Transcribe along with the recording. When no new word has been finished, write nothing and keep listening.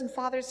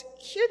fathers,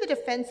 hear the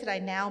defense that I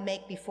now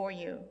make before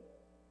you."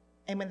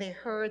 And when they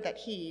heard that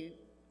he,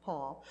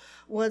 Paul,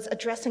 was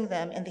addressing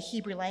them in the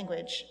Hebrew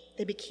language,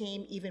 they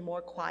became even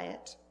more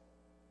quiet.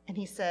 And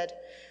he said,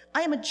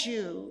 "I am a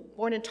Jew,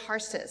 born in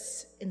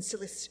Tarsus in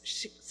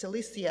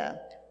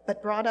Cilicia,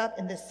 but brought up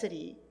in this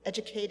city,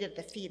 educated at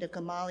the feet of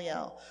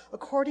Gamaliel,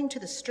 according to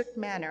the strict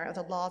manner of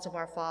the laws of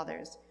our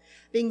fathers,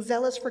 being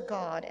zealous for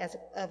God as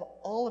of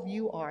all of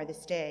you are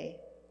this day.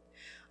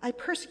 I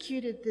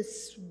persecuted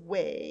this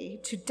way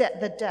to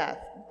the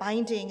death,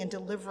 binding and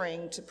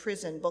delivering to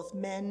prison both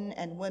men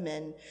and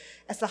women,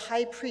 as the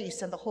high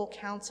priest and the whole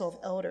council of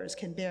elders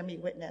can bear me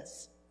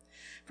witness.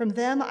 From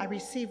them I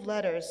received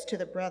letters to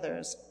the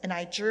brothers, and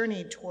I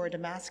journeyed toward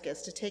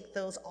Damascus to take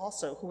those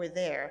also who were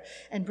there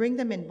and bring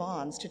them in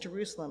bonds to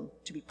Jerusalem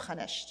to be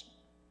punished.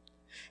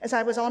 As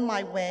I was on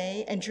my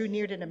way and drew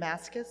near to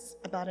Damascus,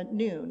 about at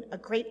noon, a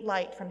great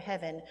light from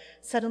heaven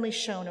suddenly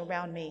shone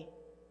around me.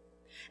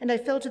 And I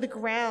fell to the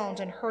ground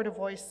and heard a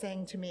voice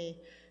saying to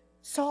me,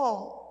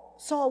 'Saul,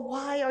 Saul,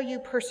 why are you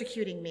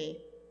persecuting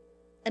me?'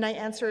 And I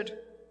answered,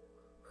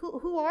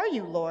 'Who are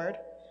you, Lord?'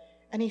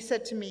 And he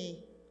said to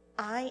me,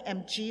 'I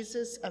am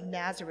Jesus of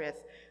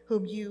Nazareth,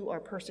 whom you are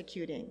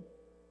persecuting.'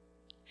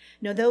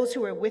 Now those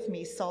who were with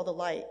me saw the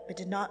light, but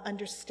did not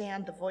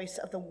understand the voice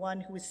of the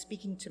one who was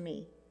speaking to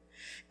me.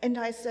 And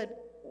I said,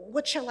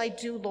 'What shall I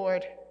do,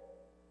 Lord?'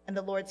 And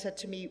the Lord said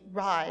to me,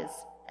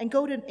 'Rise and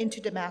go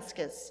into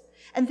Damascus,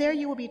 and there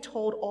you will be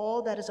told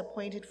all that is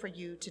appointed for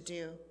you to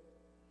do.'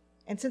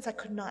 And since I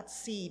could not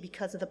see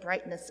because of the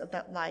brightness of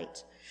that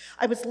light,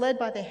 I was led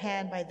by the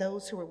hand by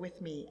those who were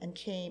with me and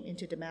came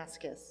into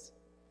Damascus.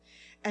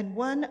 And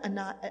one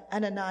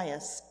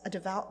Ananias, a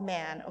devout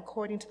man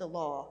according to the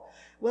law,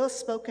 well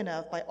spoken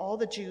of by all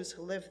the Jews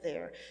who lived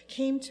there,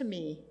 came to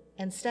me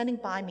and standing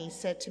by me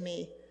said to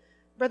me,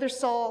 'Brother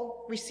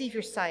Saul, receive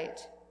your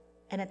sight.'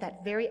 And at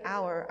that very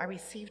hour I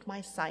received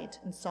my sight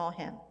and saw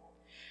him.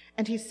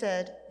 And he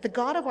said, 'The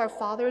God of our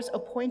fathers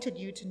appointed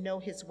you to know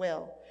his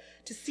will,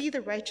 to see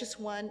the righteous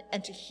one,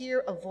 and to hear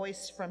a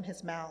voice from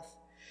his mouth.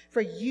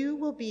 For you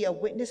will be a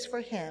witness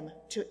for him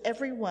to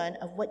everyone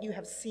of what you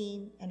have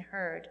seen and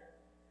heard.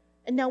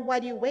 And now why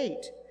do you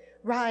wait?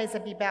 Rise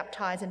and be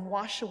baptized and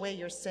wash away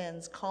your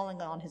sins,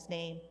 calling on his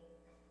name.'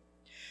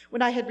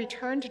 When I had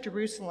returned to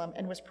Jerusalem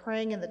and was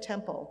praying in the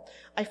temple,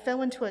 I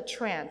fell into a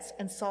trance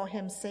and saw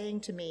him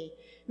saying to me,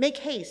 'Make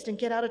haste and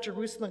get out of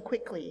Jerusalem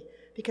quickly,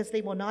 because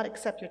they will not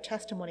accept your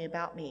testimony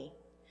about me.'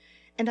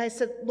 And I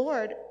said,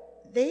 'Lord,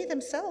 they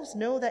themselves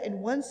know that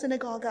in one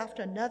synagogue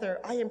after another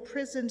I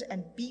imprisoned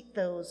and beat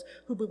those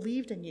who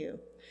believed in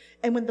you.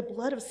 And when the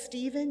blood of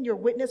Stephen, your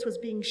witness, was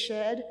being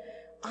shed,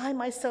 I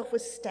myself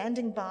was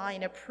standing by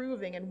and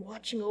approving and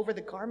watching over the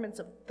garments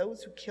of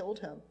those who killed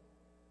him.'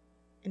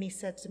 And he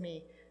said to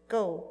me,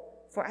 'Go,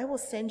 for I will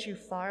send you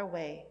far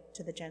away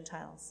to the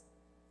Gentiles.'"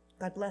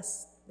 God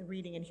bless the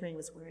reading and hearing of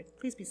his word.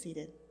 Please be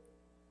seated.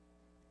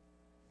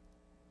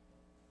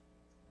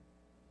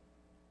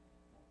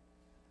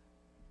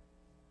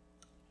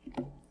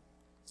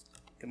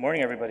 Good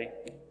morning, everybody.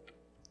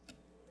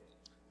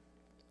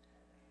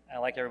 I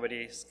like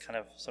everybody's kind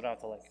of, so I don't have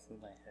to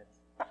move my head.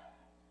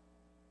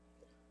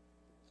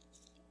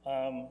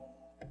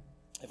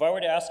 If I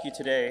were to ask you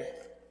today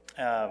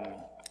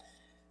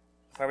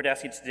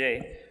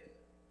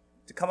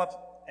to come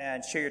up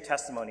and share your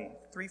testimony,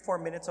 3-4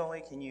 minutes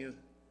only, can you,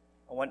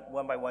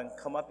 one by one,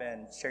 come up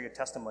and share your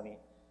testimony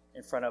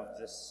in front of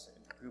this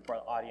group or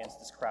audience,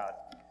 this crowd?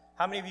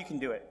 How many of you can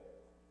do it?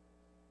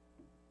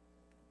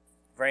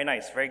 Very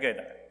nice, very good.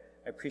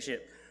 I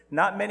appreciate it.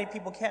 Not many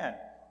people can,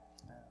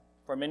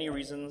 for many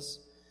reasons,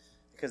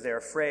 because they're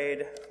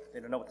afraid, they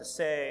don't know what to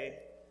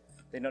say,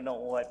 they don't know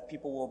what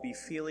people will be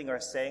feeling or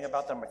saying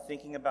about them or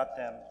thinking about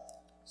them,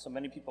 so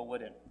many people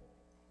wouldn't.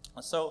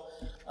 So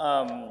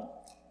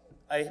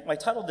I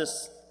titled the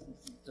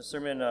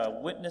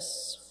sermon,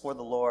 Witness for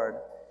the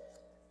Lord,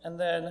 and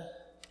then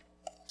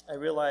I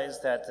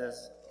realized that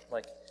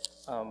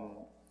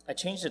I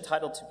changed the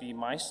title to be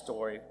My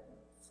Story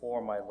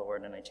for My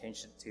Lord, and I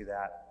changed it to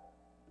that.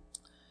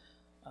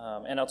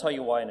 And I'll tell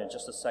you why in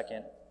just a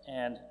second.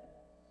 And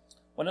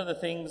one of the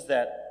things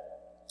that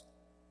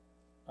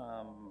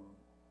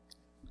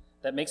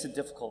makes it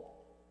difficult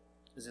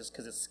is just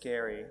because it's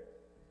scary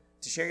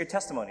to share your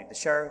testimony, to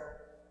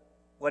share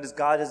what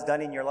God has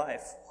done in your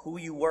life, who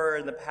you were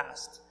in the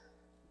past,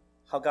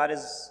 how God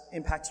has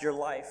impacted your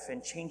life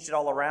and changed it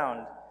all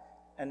around,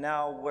 and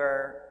now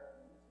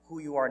who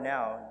you are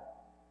now,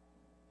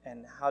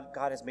 and how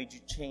God has made you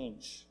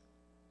change.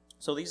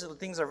 So these are the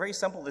things that are very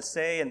simple to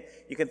say, and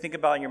you can think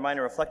about in your mind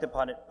and reflect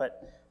upon it,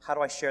 but how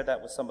do I share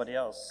that with somebody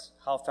else?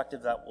 How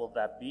effective will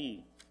that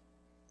be?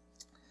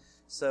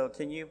 So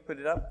can you put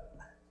it up?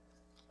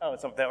 Oh,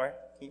 it's up there.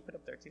 Can you put it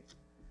up there too?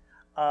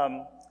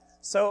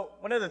 So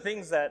one of the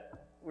things that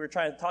we're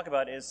trying to talk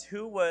about is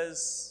who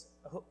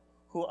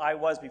I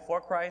was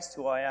before Christ,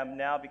 who I am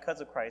now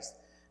because of Christ,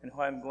 and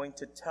who I'm going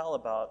to tell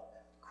about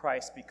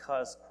Christ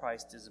because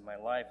Christ is in my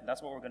life. And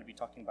that's what we're going to be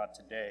talking about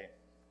today.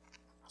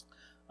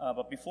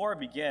 But before I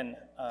begin,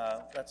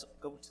 let's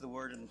go to the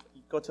Word and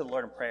go to the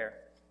Lord in prayer.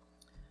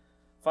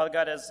 Father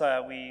God, as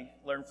we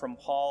learn from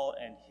Paul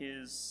and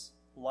his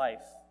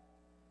life,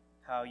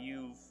 how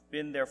you've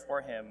been there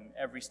for him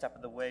every step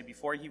of the way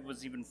before he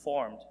was even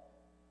formed,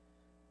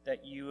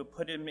 that you have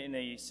put him in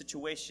a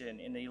situation,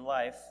 in a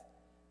life,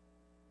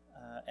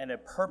 and a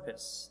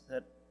purpose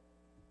that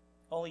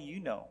only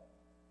you know,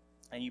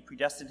 and you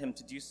predestined him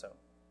to do so,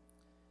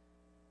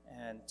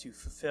 and to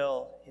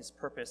fulfill his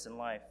purpose in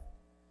life.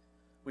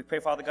 We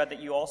pray, Father God,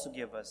 that you also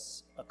give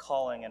us a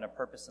calling and a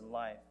purpose in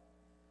life.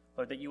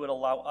 Lord, that you would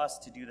allow us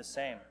to do the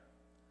same.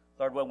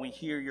 Lord, when we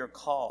hear your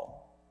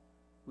call,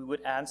 we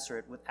would answer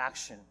it with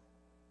action.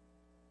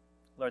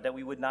 Lord, that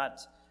we would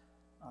not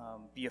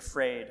be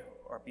afraid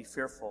or be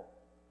fearful.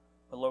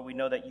 But Lord, we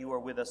know that you are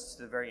with us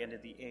to the very end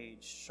of the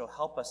age. So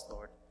help us,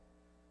 Lord,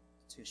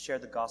 to share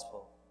the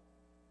gospel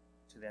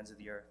to the ends of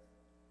the earth.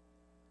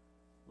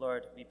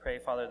 Lord, we pray,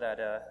 Father,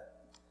 that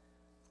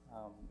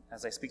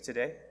as I speak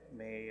today,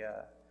 may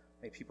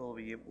people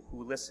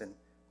who listen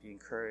be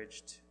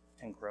encouraged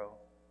and grow.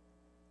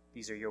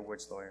 These are your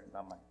words, Lord,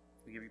 not mine.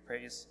 We give you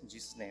praise in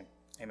Jesus' name.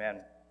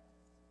 Amen.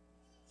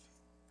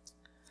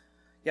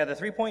 Yeah, the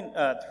 3 points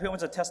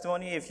of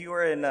testimony, if you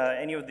were in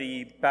any of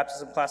the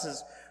baptism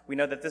classes, we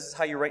know that this is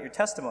how you write your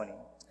testimony.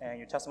 And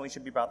your testimony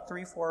should be about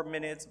 3-4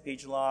 minutes, a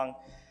page long,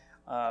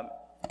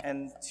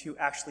 and to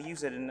actually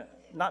use it. And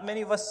not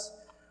many of us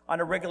on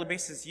a regular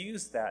basis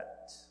use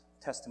that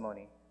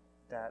testimony.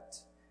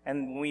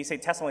 And when we say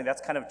testimony,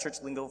 that's kind of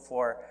church lingo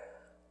for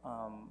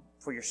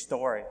your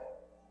story.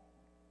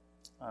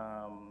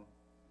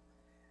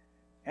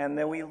 And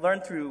then we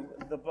learn through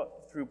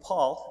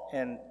Paul,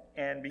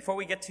 and before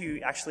we get to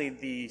actually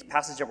the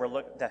passage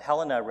that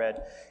Helena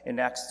read in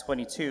Acts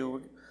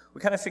 22,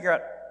 we kind of figure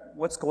out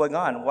what's going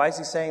on. Why is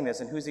he saying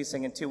this, and who's he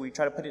saying it to? We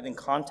try to put it in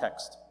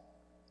context.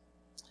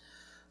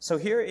 So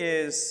here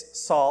is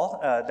Saul.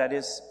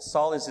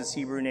 Saul is his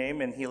Hebrew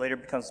name, and he later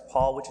becomes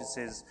Paul, which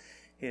is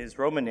his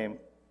Roman name.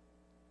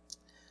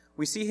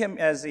 We see him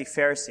as a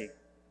Pharisee,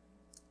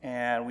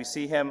 and we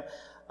see him.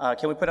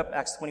 Can we put up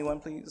Acts 21,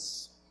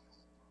 please?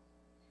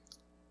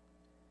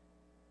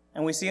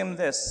 And we see him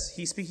this.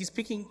 He's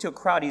speaking to a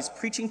crowd. He's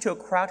preaching to a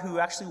crowd who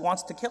actually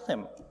wants to kill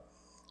him.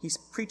 He's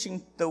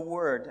preaching the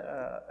word,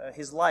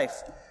 his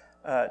life,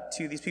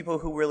 to these people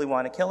who really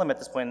want to kill him at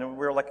this point. And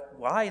we're like,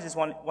 why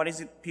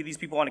does these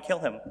people want to kill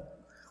him?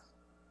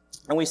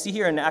 And we see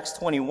here in Acts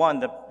 21,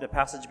 the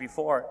passage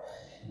before,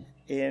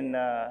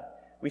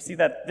 we see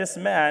that this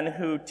man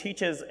who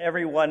teaches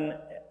everyone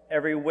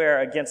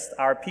everywhere against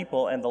our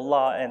people and the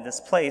law and this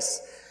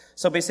place.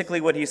 So basically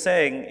what he's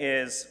saying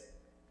is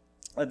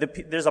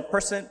there's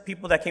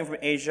people that came from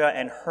Asia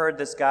and heard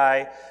this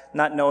guy,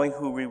 not knowing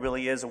who he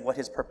really is or what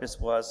his purpose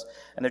was.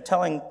 And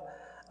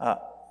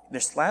they're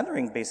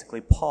slandering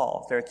basically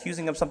Paul. They're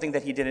accusing him of something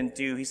that he didn't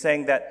do. He's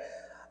saying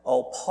that,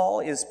 Paul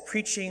is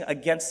preaching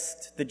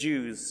against the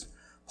Jews.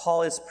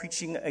 Paul is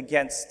preaching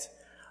against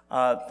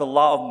the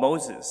law of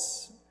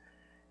Moses.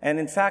 And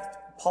in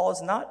fact, Paul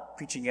is not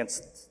preaching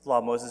against the law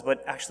of Moses,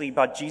 but actually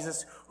about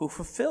Jesus who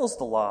fulfills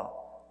the law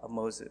of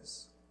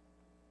Moses.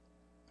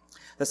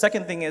 The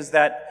second thing is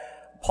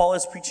that Paul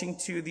is preaching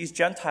to these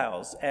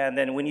Gentiles, and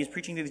then when he's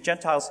preaching to these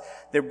Gentiles,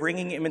 they're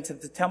bringing him into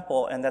the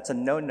temple, and that's a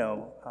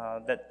no-no.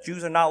 That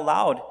Jews are not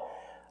allowed,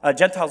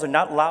 Gentiles are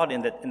not allowed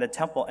in the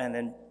temple, and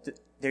then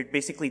they're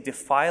basically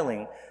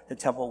defiling the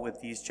temple with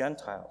these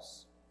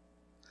Gentiles.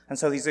 And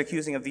so he's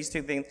accusing of these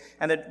two things,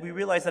 and that we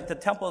realize that the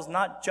temple is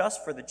not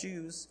just for the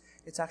Jews,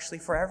 it's actually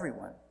for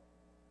everyone.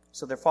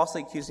 So they're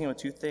falsely accusing him of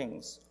two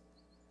things.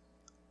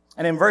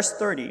 And in verse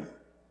 30,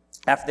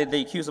 after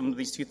they accuse him of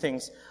these two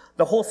things,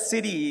 the whole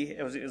city,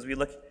 as we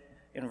look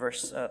in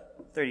verse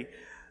 30,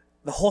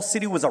 the whole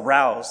city was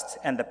aroused,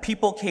 and the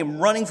people came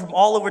running from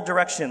all over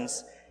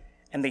directions,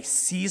 and they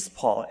seized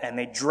Paul, and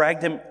they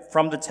dragged him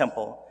from the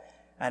temple,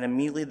 and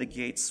immediately the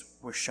gates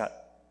were shut.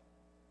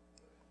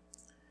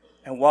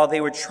 And while they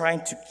were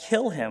trying to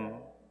kill him,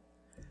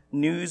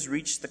 news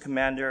reached the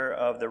commander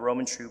of the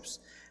Roman troops,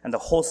 and the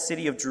whole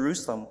city of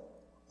Jerusalem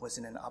was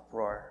in an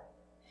uproar.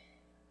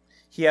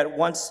 He at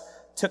once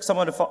took some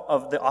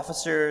of the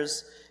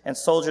officers and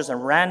soldiers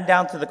and ran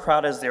down to the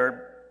crowd as they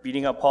were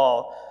beating up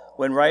Paul.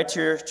 When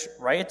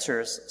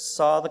rioters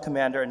saw the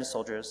commander and the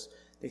soldiers,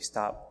 they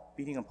stopped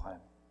beating upon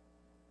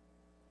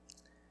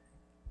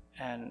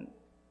him.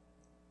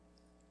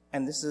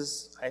 And this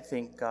is, I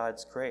think,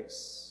 God's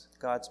grace,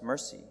 God's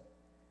mercy.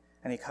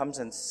 And he comes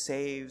and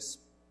saves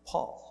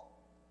Paul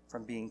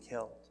from being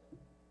killed.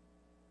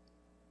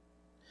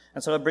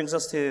 And so it brings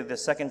us to the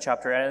second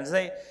chapter. And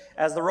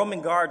as the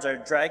Roman guards are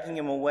dragging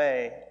him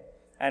away,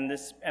 and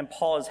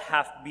Paul is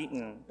half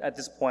beaten at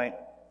this point,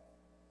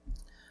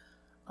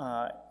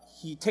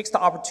 he takes the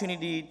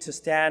opportunity to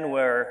stand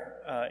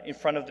in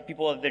front of the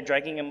people. They're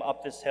dragging him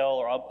up this hill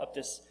or up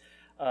this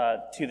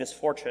to this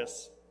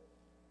fortress.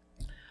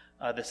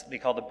 They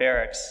call the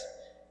barracks.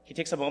 He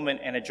takes a moment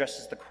and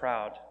addresses the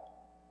crowd.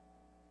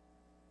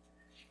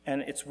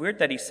 And it's weird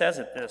that he says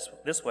it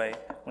this way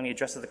when he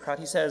addresses the crowd.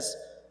 He says,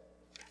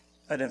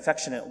 an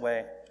affectionate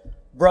way.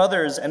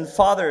 Brothers and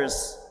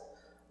fathers,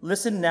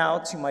 listen now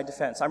to my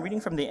defense. I'm reading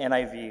from the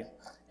NIV,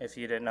 if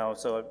you didn't know.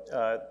 So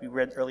we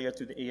read earlier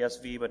through the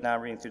ESV, but now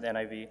I'm reading through the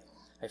NIV.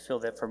 I feel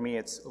that for me,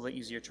 it's a little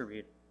easier to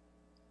read.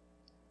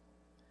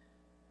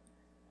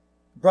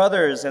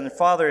 Brothers and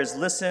fathers,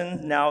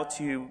 listen now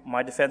to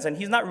my defense. And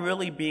he's not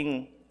really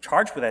being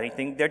charged with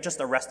anything. They're just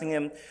arresting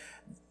him.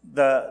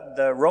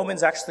 The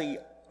Romans actually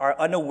are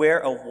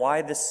unaware of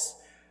why this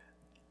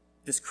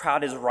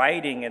crowd is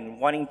rioting and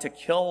wanting to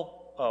kill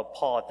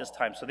Paul at this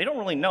time. So they don't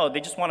really know. They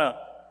just want to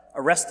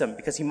arrest him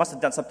because he must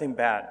have done something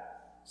bad.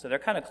 So they're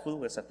kind of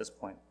clueless at this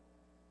point.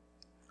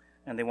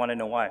 And they want to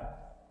know why.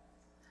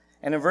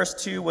 And in verse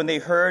 2, when they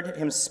heard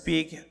him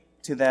speak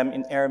to them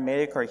in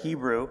Aramaic or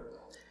Hebrew,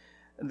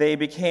 they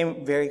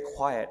became very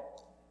quiet.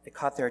 It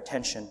caught their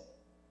attention.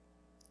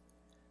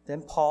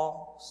 Then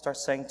Paul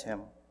starts saying to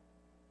him,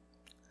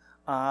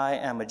 I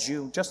am a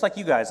Jew, just like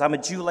you guys. I'm a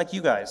Jew like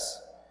you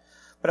guys.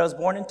 But I was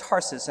born in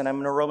Tarsus, and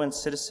I'm a Roman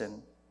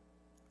citizen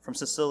from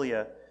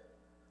Sicilia.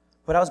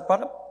 But I was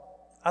brought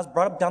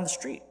up down the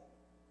street.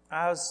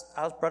 I was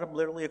brought up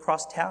literally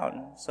across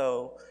town.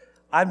 So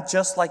I'm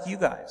just like you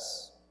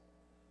guys.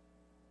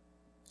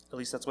 At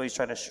least that's what he's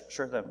trying to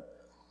assure them.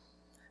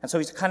 And so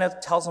he kind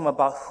of tells them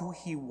about who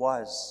he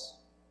was.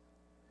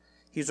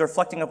 He's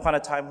reflecting upon a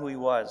time who he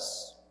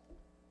was.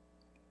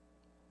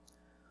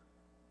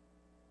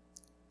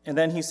 And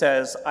then he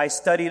says, I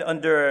studied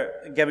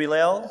under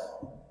Gamaliel,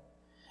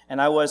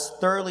 and I was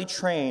thoroughly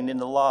trained in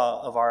the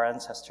law of our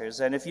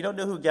ancestors. And if you don't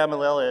know who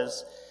Gamaliel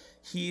is,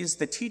 he's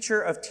the teacher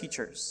of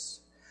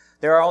teachers.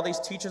 There are all these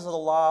teachers of the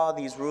law,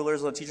 these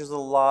rulers, the teachers of the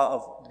law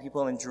of the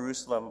people in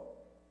Jerusalem.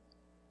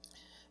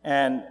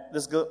 And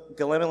this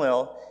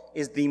Gamaliel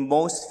is the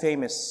most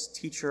famous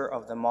teacher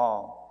of them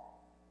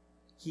all.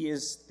 He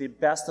is the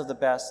best of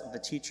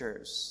the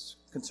teachers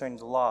concerning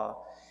the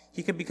law.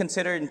 He could be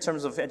considered in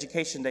terms of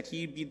education that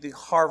he'd be the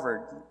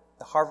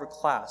Harvard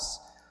class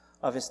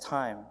of his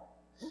time.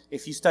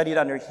 If you studied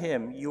under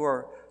him, you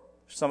were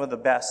some of the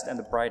best and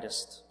the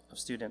brightest of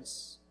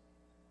students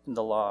in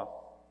the law.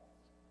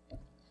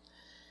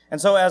 And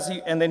so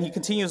then he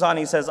continues on,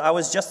 he says, I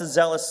was just as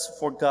zealous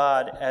for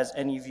God as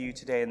any of you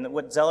today. And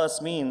what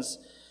zealous means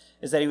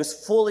is that he was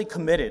fully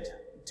committed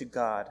to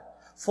God,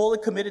 fully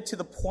committed to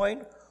the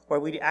point where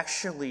we'd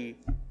actually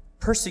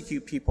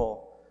persecute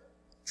people,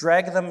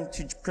 drag them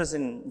to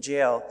prison,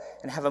 jail,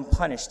 and have them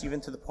punished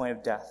even to the point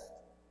of death.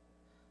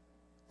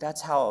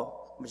 That's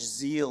how much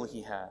zeal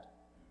he had,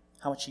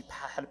 how much he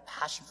had a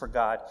passion for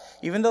God.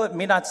 Even though it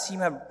may not seem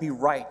to be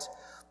right,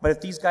 but if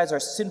these guys are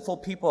sinful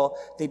people,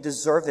 they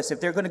deserve this.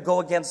 If they're going to go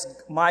against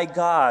my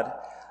God,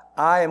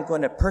 I am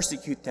going to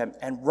persecute them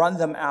and run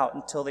them out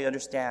until they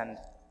understand.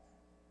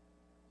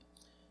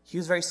 He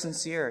was very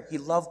sincere. He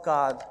loved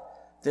God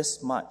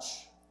this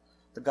much,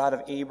 the God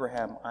of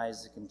Abraham,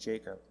 Isaac, and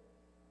Jacob.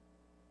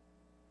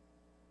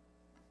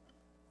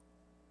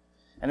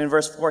 And in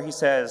verse 4, he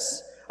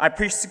says, I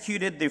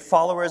persecuted the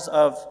followers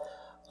of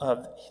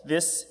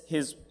this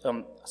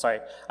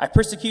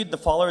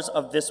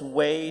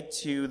way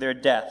to their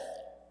death.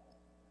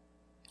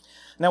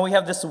 Now we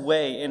have this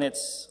way, and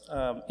it's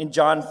in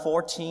John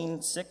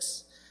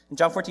 14:6. In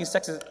John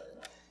 14:6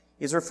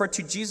 is referred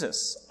to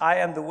Jesus. I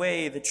am the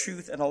way, the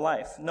truth, and the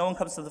life. No one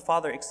comes to the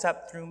Father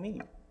except through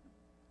me.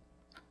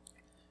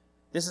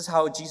 This is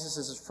how Jesus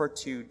is referred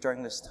to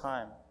during this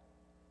time.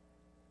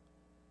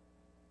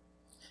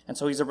 And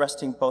so he's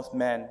arresting both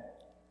men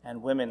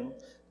and women.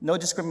 No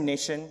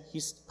discrimination.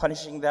 He's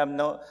punishing them.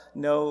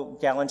 No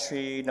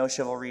gallantry, no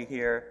chivalry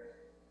here.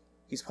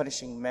 He's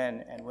punishing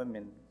men and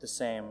women the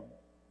same.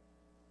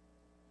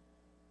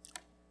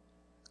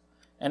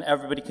 And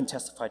everybody can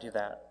testify to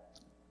that.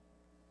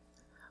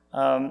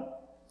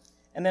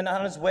 And then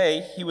on his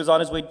way, he was on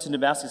his way to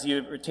Damascus. He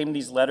retained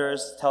these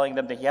letters telling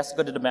them that he has to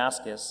go to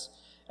Damascus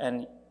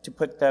and to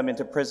put them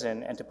into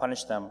prison and to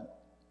punish them.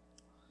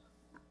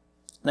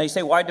 Now you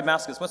say, why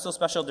Damascus? What's so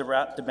special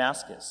about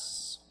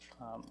Damascus?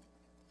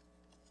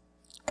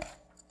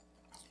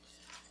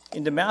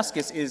 In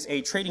Damascus is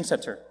a trading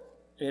center.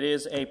 It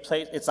is a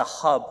place, it's a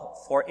hub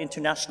for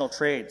international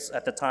trades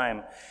at the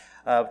time.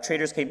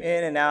 Traders came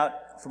in and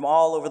out from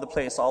all over the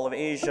place, all of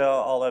Asia,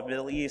 all of the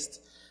Middle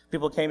East.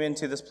 People came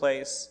into this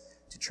place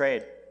to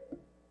trade.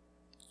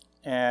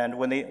 And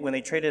when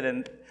they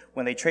traded,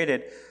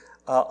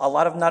 a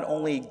lot of not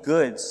only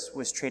goods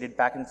was traded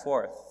back and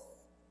forth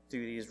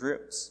through these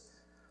routes,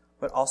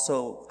 but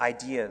also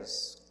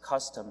ideas,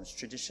 customs,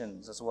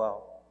 traditions as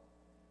well.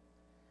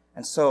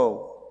 And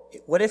so,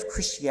 what if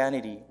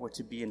Christianity were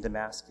to be in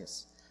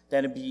Damascus?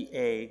 Then it'd be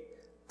a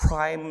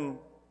prime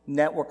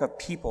network of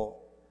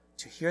people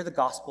to hear the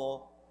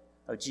gospel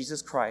of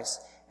Jesus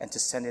Christ and to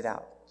send it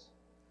out.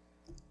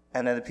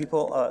 And then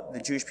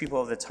the Jewish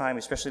people of the time,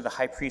 especially the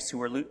high priests who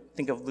were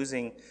think of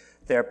losing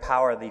their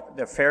power,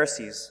 the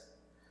Pharisees,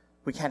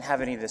 we can't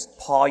have any of this.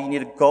 Paul, you need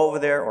to go over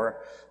there,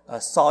 or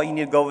Saul, you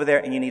need to go over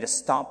there, and you need to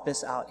stomp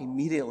this out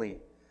immediately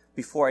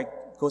before it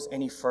goes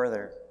any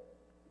further.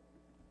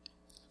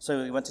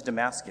 So he went to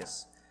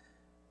Damascus.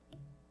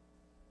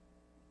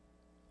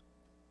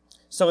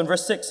 So in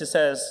verse 6 it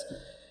says,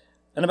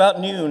 "And about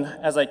noon,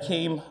 as I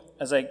came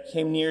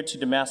near to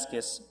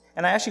Damascus,"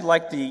 and I actually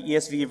like the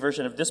ESV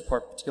version of this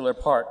particular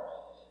part,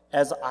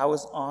 "as I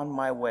was on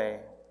my way."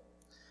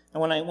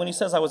 And when he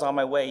says I was on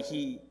my way,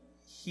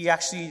 he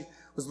actually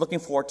was looking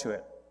forward to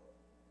it.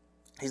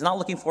 He's not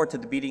looking forward to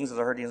the beatings or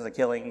the hurtings and the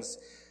killings.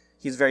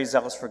 He's very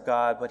zealous for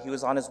God, but he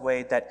was on his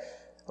way that,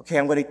 okay,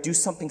 I'm going to do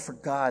something for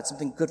God,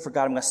 something good for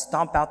God. I'm going to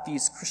stomp out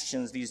these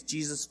Christians, these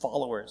Jesus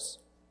followers.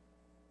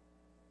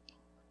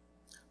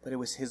 But it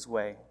was his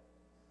way.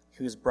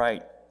 He was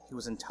bright. He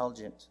was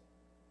intelligent.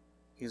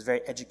 He was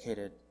very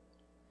educated.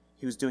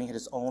 He was doing it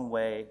his own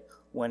way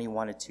when he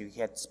wanted to.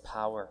 He had this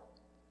power.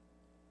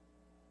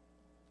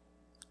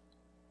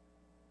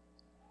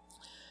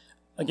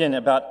 Again,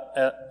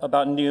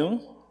 about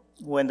noon,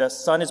 when the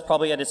sun is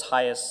probably at its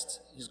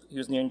highest, he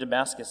was nearing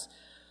Damascus.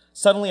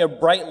 Suddenly a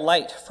bright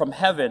light from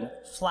heaven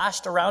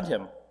flashed around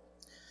him.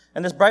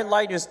 And this bright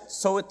light is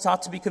so it's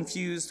not to be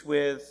confused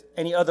with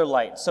any other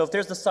light. So if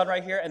there's the sun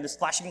right here and this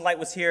flashing light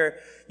was here,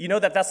 you know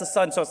that that's the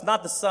sun. So it's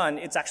not the sun,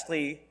 it's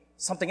actually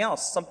something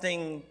else,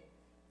 something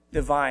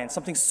divine,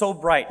 something so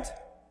bright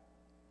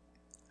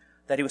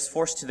that he was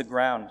forced to the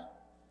ground.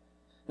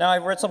 Now,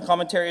 I've read some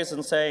commentaries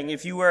and saying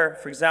if you were,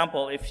 for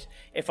example,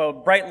 if a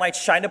bright light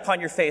shined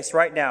upon your face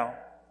right now,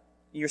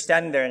 you're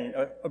standing there and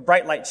a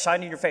bright light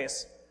shined in your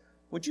face,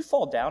 would you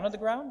fall down on the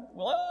ground?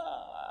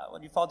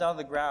 Would you fall down on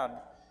the ground?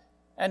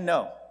 And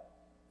no,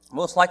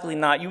 most likely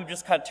not. You would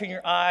just kind of turn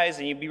your eyes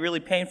and you'd be really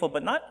painful,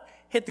 but not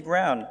hit the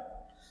ground.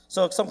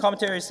 So some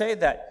commentaries say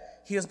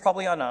that he was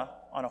probably on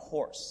a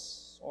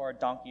horse or a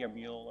donkey or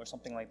mule or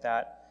something like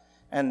that,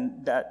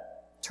 and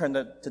that turned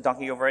the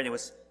donkey over and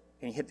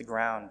he hit the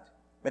ground.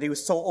 But he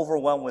was so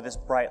overwhelmed with this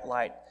bright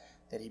light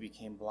that he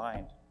became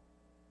blind.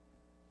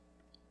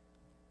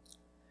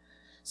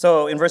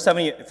 So in verse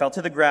 7, he fell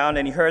to the ground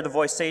and he heard the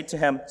voice say to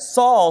him,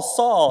 "Saul,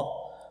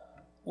 Saul,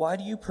 why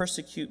do you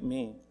persecute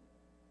me?"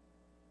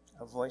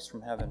 A voice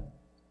from heaven.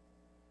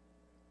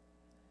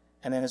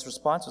 And then his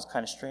response was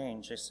kind of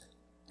strange.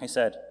 He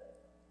said,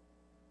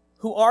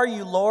 "Who are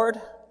you,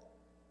 Lord?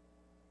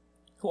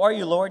 Who are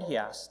you, Lord?" he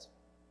asked.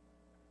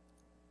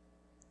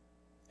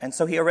 And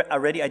so he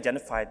already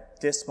identified,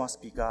 this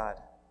must be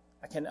God.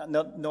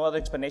 No other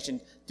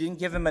explanation. Didn't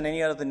give him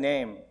any other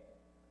name.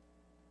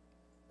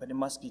 But it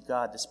must be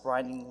God. This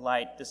blinding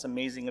light, this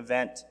amazing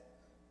event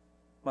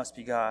must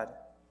be God.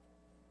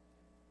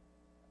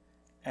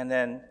 And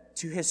then,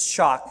 to his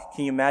shock,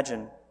 can you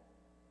imagine?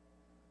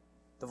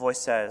 The voice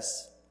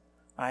says,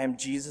 "I am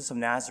Jesus of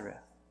Nazareth."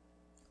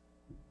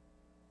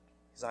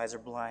 His eyes are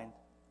blind.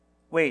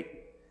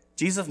 Wait,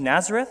 Jesus of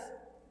Nazareth?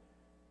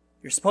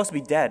 You're supposed to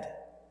be dead.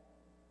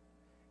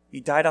 You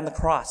died on the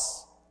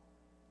cross.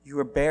 You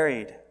were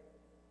buried.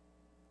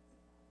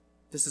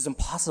 This is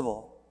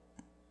impossible.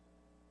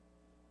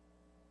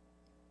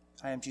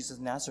 I am Jesus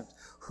of Nazareth,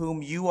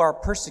 whom you are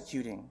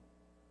persecuting.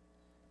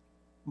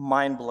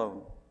 Mind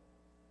blown.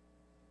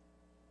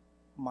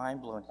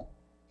 Mind blown.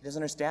 He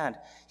doesn't understand.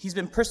 He's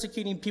been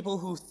persecuting people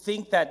who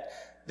think that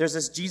there's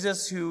this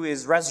Jesus who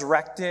is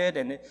resurrected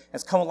and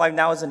has come alive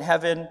now, is in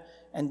heaven,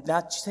 and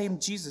that same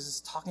Jesus is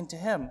talking to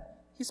him.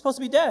 He's supposed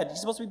to be dead. He's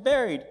supposed to be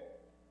buried.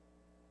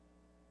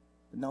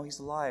 But no, he's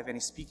alive, and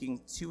he's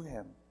speaking to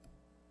him.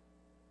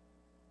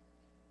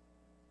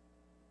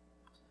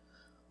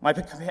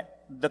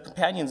 The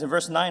companions, in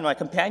verse 9, my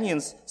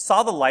companions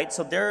saw the light,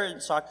 so they're in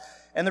shock.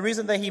 And the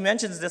reason that he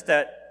mentions this,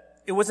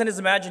 that it wasn't his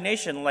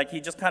imagination, like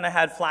he just kind of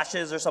had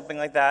flashes or something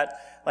like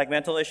that, like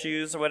mental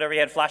issues or whatever, he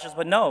had flashes.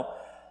 But no,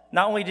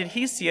 not only did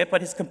he see it,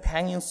 but his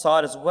companions saw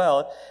it as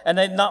well. And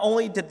then not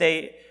only did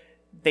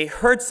they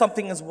heard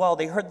something as well,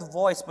 they heard the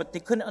voice, but they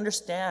couldn't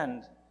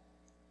understand.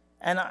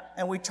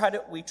 And we try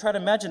to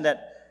imagine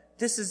that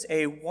this is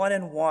a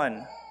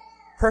one-on-one,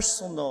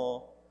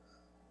 personal.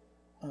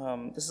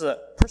 This is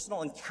a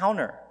personal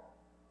encounter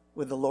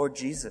with the Lord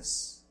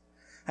Jesus,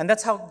 and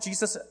that's how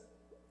Jesus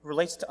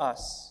relates to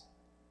us.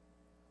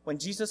 When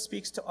Jesus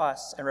speaks to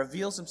us and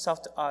reveals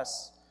himself to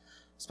us,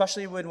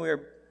 especially when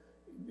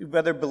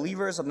whether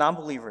believers or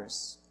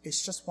non-believers,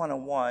 it's just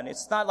one-on-one.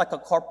 It's not like a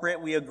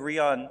corporate. We agree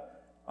on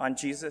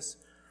Jesus,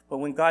 but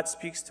when God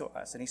speaks to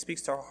us and he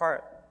speaks to our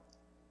heart,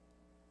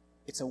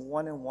 it's a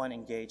one-on-one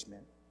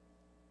engagement.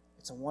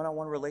 It's a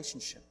one-on-one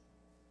relationship.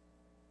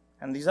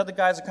 And these other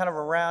guys are kind of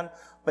around,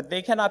 but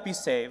they cannot be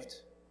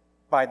saved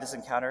by this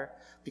encounter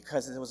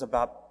because it was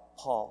about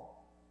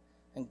Paul.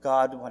 And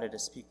God wanted to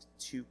speak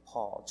to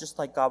Paul, just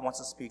like God wants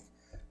to speak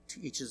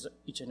to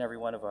each and every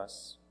one of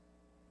us.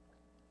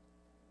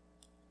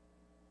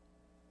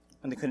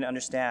 And they couldn't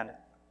understand.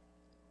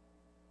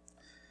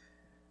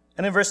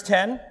 And in verse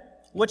 10,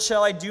 "What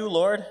shall I do,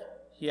 Lord?"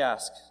 he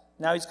asked.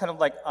 Now he's kind of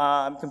like,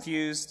 I'm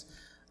confused.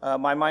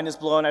 My mind is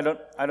blown. I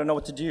don't know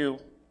what to do.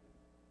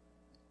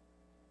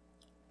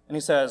 And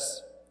he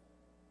says,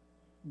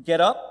 "Get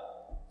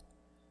up,"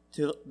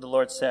 the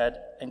Lord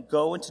said, "and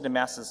go into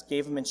Damascus."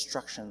 Gave him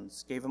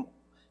instructions, gave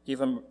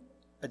him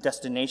a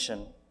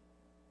destination.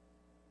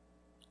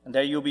 And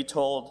there you'll be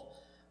told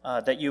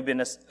that you've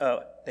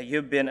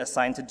been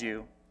assigned to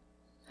do.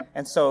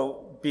 And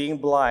so, being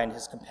blind,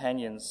 his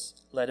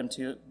companions led him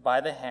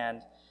by the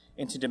hand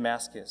into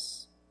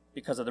Damascus,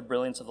 because of the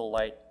brilliance of the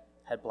light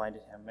had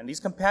blinded him. And these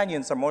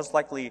companions are most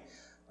likely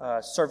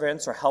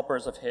servants or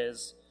helpers of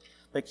his.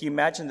 But can you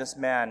imagine this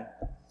man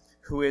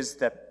who is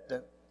the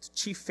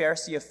chief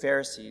Pharisee of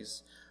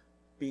Pharisees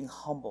being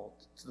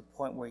humbled to the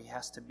point where he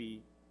has to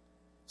be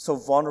so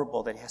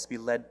vulnerable that he has to be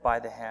led by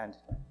the hand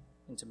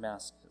into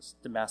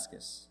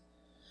Damascus.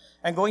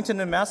 And going to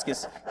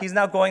Damascus, he's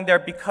now going there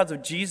because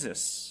of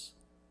Jesus.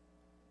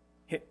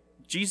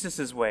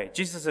 Jesus' way,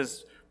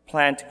 Jesus'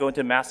 plan to go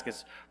into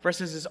Damascus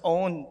versus his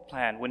own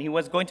plan. When he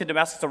was going to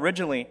Damascus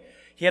originally,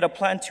 he had a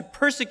plan to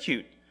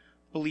persecute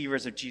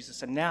believers of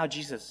Jesus. And now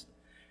Jesus,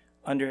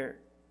 under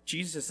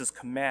Jesus'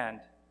 command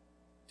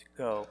to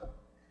go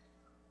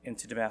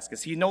into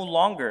Damascus, he no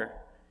longer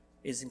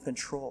is in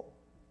control.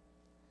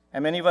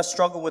 And many of us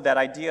struggle with that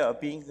idea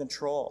of being in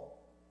control.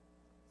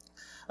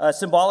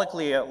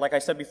 Symbolically, like I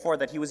said before,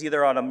 that he was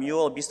either on a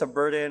mule, a beast of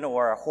burden,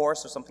 or a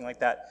horse or something like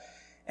that.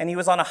 And he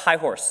was on a high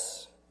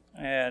horse.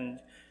 And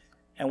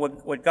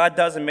what God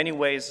does in many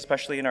ways,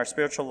 especially in our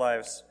spiritual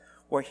lives,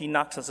 where he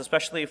knocks us,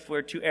 especially if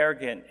we're too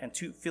arrogant and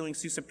feeling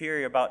too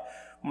superior about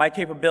my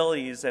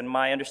capabilities and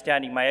my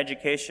understanding, my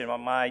education,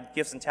 my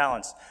gifts and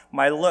talents,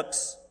 my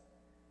looks,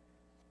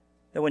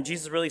 that when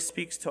Jesus really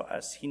speaks to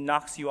us, he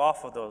knocks you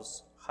off of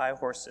those high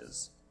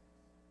horses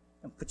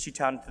and puts you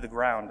down to the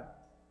ground,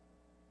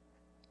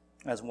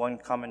 as one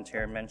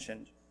commentator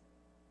mentioned.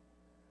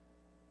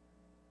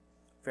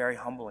 Very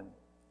humbling.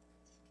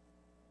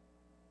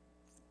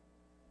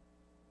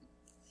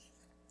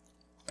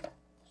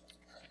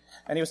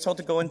 And he was told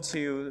to go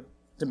into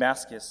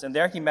Damascus. And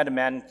there he met a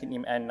man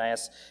named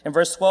Ananias. In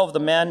verse 12, the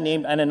man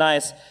named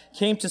Ananias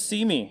came to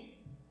see me.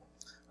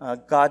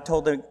 God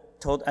told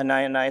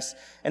Ananias.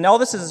 And all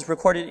this is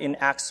recorded in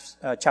Acts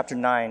chapter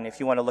 9, if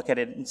you want to look at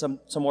it in some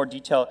more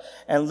detail.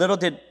 And little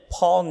did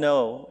Paul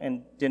know,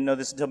 and didn't know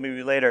this until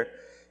maybe later,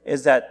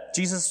 is that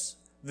Jesus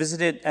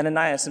visited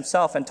Ananias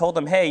himself and told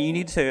him, hey, you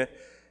need to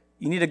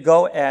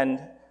go and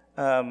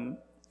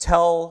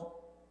tell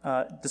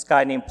this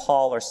guy named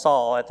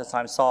Saul at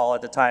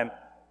the time,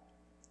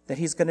 that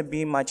he's going to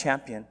be my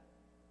champion.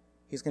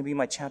 He's going to be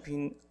my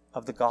champion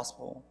of the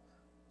gospel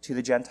to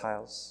the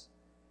Gentiles.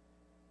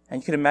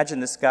 And you can imagine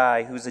this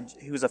guy who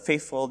was a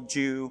faithful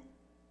Jew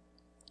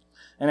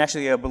and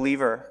actually a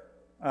believer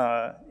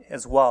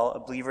as well, a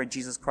believer in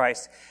Jesus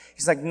Christ.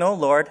 He's like, no,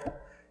 Lord,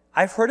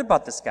 I've heard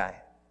about this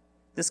guy.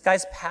 This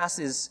guy's past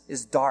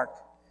is dark.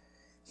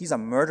 He's a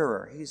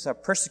murderer. He's a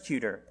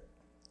persecutor.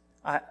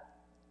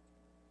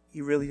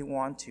 He really didn't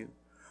want to.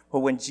 But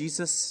when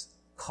Jesus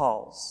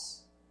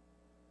calls,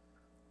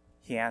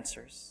 he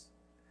answers.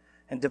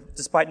 And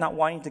despite not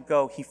wanting to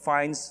go, he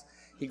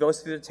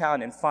goes through the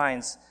town and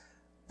finds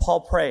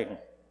Paul praying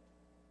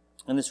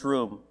in this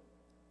room.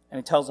 And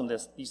he tells him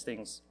these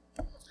things.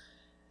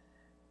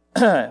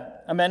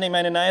 A man named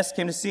Ananias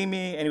came to see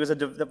me, and he was a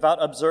devout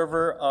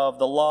observer of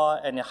the law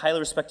and highly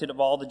respected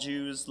of all the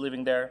Jews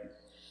living there.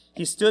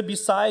 He stood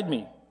beside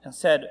me and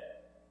said,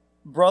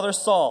 Brother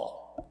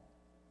Saul,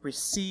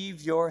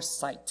 receive your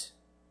sight.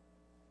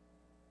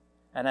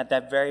 And at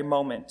that very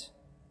moment,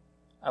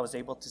 I was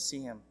able to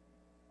see him.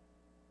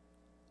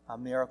 A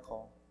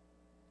miracle.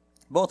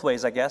 Both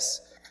ways, I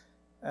guess.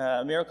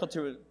 A miracle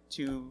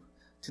to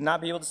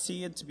not be able to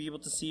see and to be able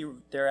to see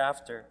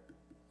thereafter.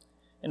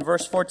 In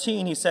verse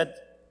 14, he said,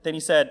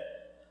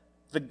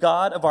 the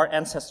God of our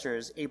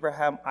ancestors,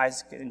 Abraham,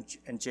 Isaac,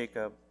 and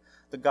Jacob,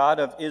 the God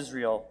of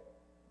Israel,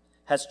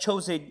 has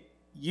chosen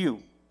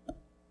you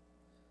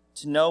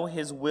to know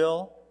his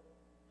will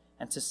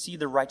and to see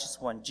the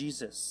righteous one,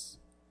 Jesus,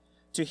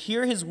 to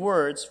hear his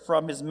words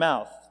from his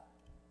mouth.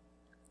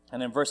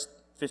 And in verse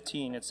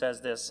 15, it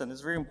says this, and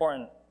it's very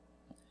important.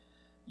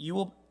 You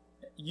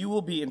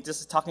will be, and this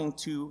is talking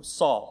to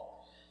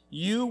Saul,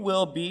 you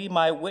will be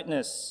my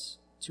witness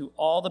to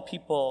all the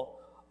people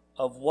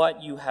of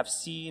what you have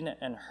seen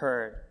and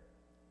heard.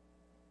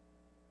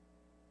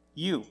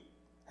 You.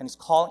 And he's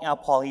calling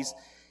out Paul.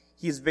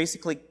 He's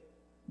basically,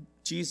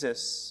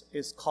 Jesus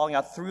is calling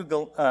out through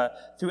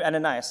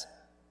Ananias,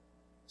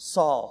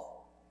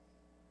 Saul,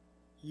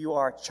 you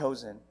are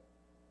chosen.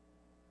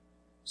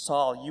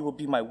 Saul, you will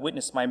be my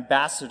witness, my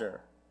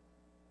ambassador,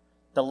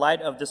 the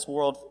light of this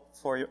world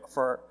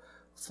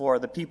for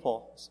the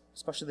people,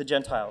 especially the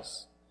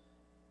Gentiles,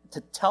 to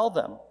tell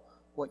them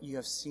what you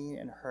have seen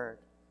and heard.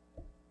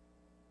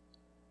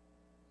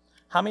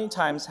 How many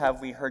times have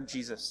we heard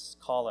Jesus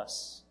call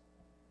us?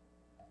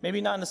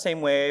 Maybe not in the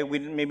same way,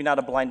 maybe not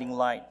a blinding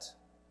light.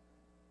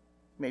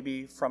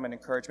 Maybe from an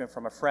encouragement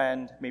from a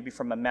friend, maybe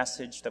from a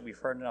message that we've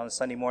heard on a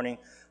Sunday morning,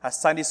 a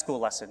Sunday school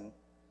lesson.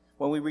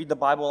 When we read the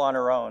Bible on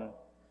our own,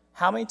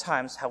 how many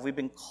times have we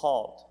been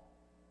called?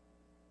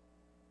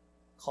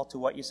 Called to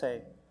what you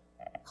say?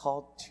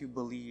 Called to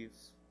believe.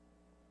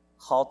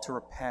 Called to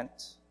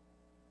repent.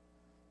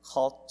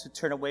 Called to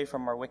turn away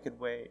from our wicked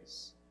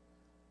ways.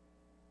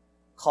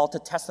 Called to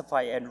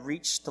testify and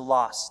reach the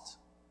lost.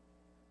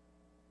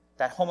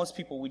 That homeless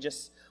people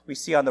we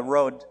see on the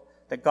road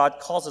that God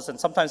calls us and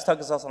sometimes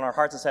tugs us on our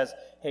hearts and says,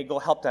 hey, go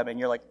help them. And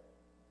you're like,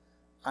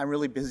 I'm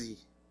really busy.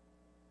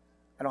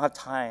 I don't have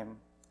time.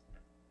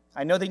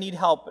 I know they need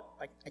help,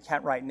 but I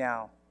can't right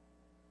now.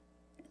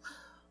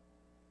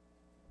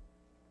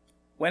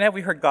 When have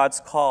we heard God's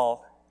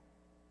call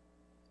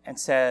and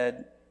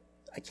said,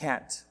 I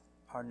can't,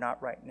 or not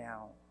right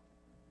now?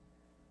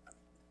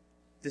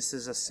 This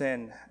is a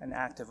sin, an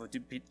act of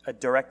a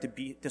direct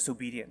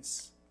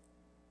disobedience.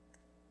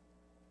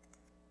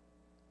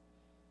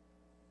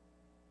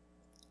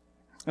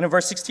 And in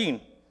verse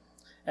 16,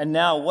 and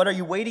now what are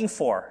you waiting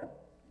for?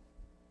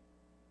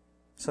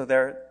 So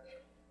there,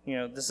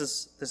 this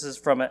is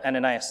from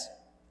Ananias.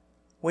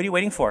 What are you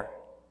waiting for?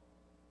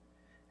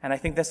 And I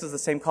think this is the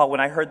same call.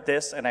 When I heard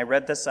this and I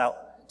read this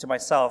out to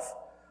myself,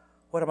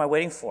 what am I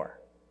waiting for?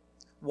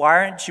 Why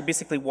aren't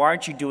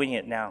you doing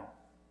it now?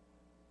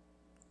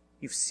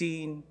 You've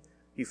seen,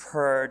 you've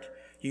heard,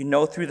 you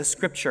know through the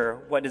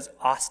scripture what is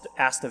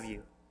asked of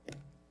you.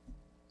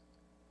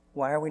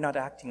 Why are we not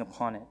acting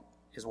upon it,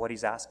 is what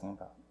he's asking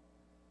about.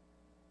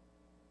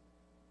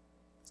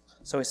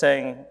 So he's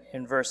saying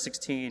in verse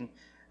 16,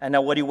 and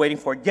now what are you waiting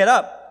for? Get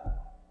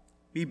up,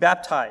 be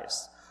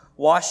baptized,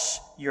 wash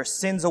your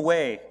sins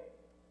away,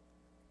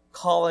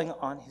 calling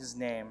on his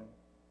name.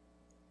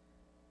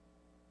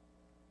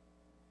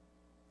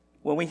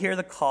 When we hear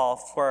the call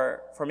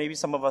for maybe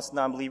some of us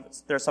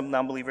non-believers, there are some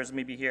non-believers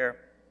maybe here.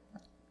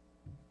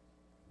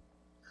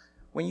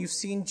 When you've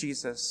seen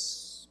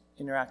Jesus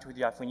interact with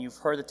you, when you've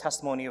heard the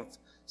testimony of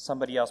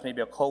somebody else,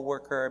 maybe a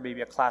coworker,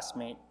 maybe a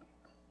classmate,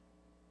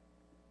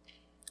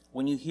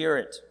 when you hear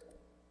it,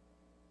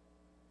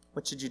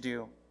 what should you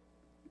do?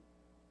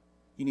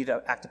 You need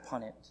to act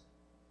upon it.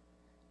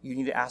 You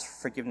need to ask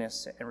for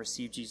forgiveness and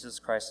receive Jesus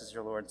Christ as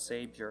your Lord and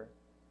Savior.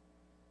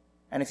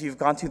 And if you've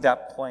gone through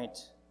that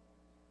point,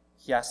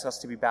 he asks us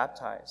to be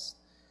baptized.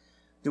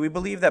 Do we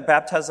believe that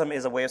baptism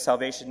is a way of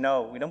salvation?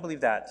 No, we don't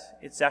believe that.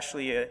 It's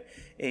actually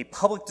a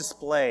public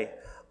display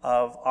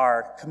of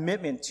our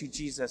commitment to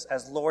Jesus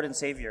as Lord and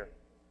Savior.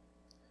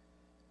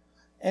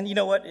 And you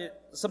know what?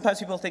 Sometimes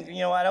people think,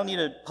 I don't need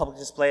a public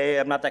display.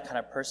 I'm not that kind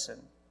of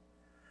person.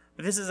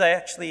 But this is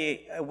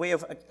actually a way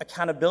of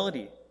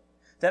accountability,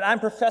 that I'm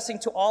professing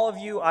to all of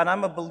you, and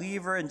I'm a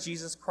believer in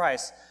Jesus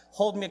Christ.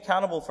 Hold me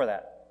accountable for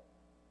that.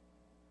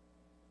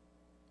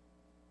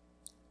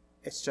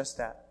 It's just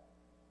that.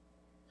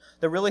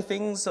 The real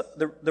thing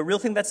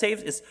that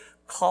saves is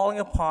calling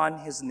upon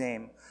his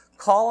name,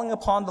 calling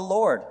upon the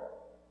Lord.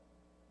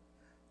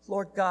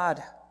 Lord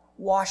God,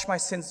 wash my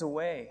sins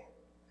away.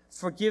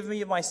 Forgive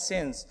me of my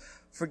sins.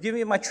 Forgive me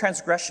of my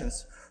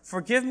transgressions.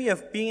 Forgive me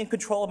of being in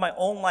control of my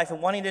own life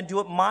and wanting to do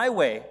it my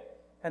way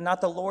and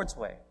not the Lord's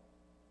way.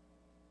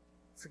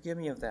 Forgive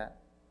me of that.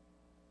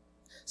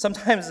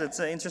 Sometimes it's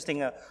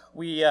interesting.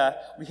 We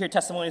hear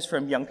testimonies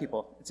from young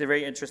people. It's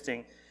very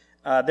interesting.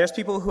 There's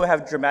people who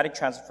have dramatic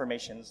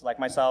transformations, like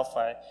myself.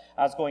 I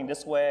was going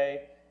this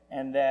way,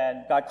 and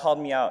then God called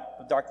me out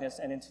of darkness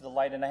and into the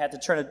light, and I had to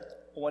turn a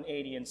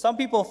 180. And some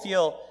people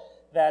feel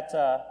that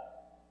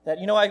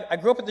I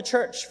grew up in the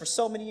church for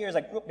so many years.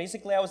 I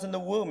was in the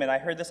womb, and I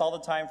heard this all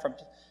the time from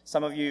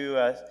some of you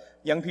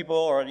young people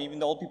or even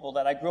the old people,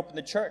 that I grew up in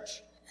the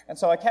church. And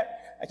so I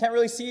can't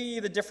really see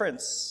the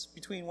difference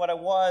between what I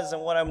was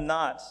and what I'm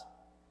not.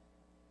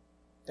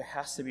 There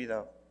has to be,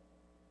 though.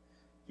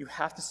 You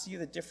have to see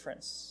the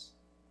difference.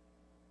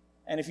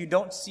 And if you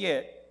don't see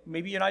it,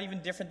 maybe you're not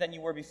even different than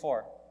you were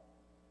before.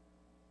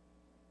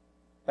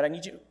 But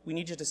we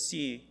need you to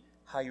see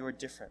how you were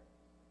different.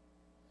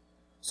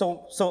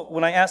 So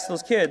when I ask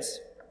those kids,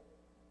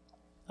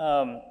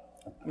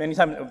 many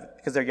times,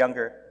 because they're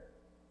younger,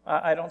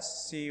 I don't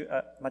see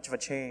much of a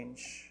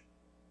change.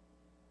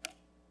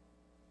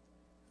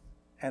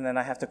 And then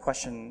I have to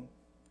question,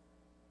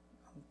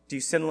 do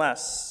you sin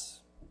less?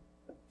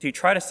 Do you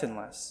try to sin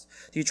less?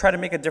 Do you try to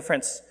make a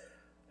difference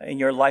in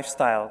your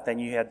lifestyle than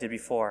you did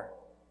before?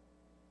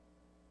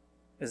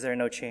 Is there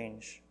no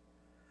change?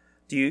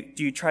 Do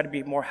you try to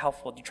be more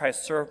helpful? Do you try to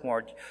serve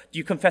more? Do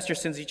you confess your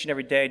sins each and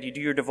every day? Do you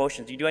do your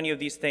devotions? Do you do any of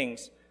these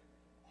things?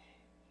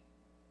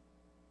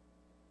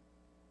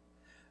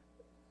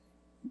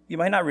 You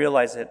might not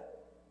realize it,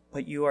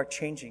 but you are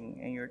changing,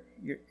 and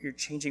you're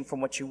changing from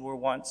what you were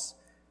once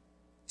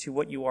to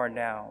what you are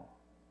now.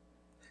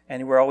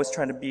 And we're always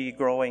trying to be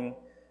growing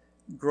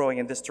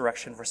in this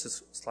direction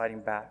versus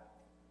sliding back.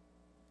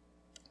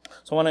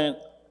 So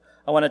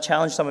I want to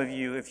challenge some of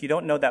you, if you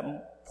don't know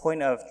that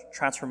point of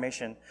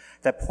transformation,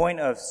 that point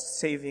of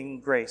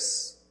saving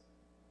grace,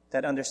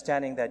 that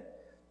understanding that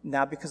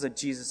now because of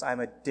Jesus, I'm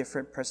a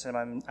different person,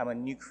 I'm a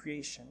new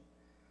creation,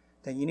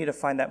 then you need to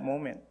find that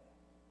moment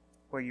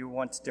where you're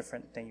once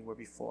different than you were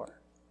before.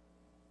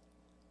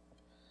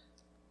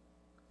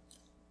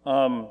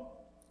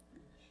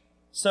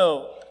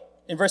 So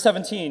in verse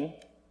 17,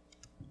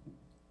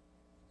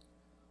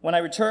 when I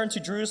returned to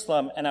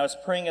Jerusalem and I was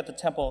praying at the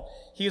temple,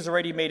 he has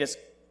already made his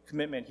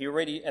commitment. He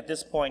already, at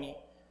this point,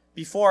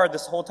 this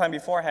whole time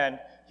beforehand,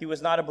 he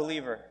was not a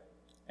believer,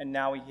 and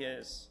now he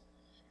is.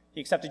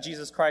 He accepted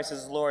Jesus Christ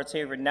as his Lord and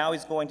Savior. Now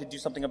he's going to do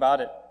something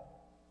about it.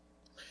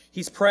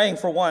 He's praying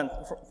for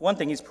one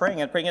thing. He's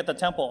praying at the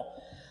temple.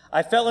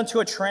 I fell into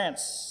a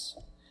trance,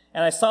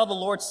 and I saw the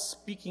Lord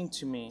speaking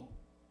to me.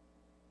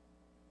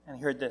 And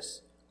he heard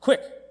this.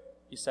 Quick,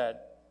 he said,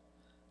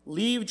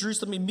 leave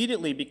Jerusalem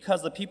immediately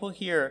because the people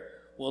here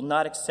will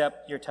not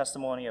accept your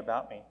testimony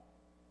about me.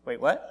 Wait,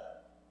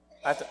 what?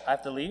 I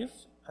have to leave?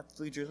 I have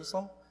to leave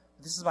Jerusalem?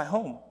 This is my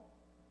home.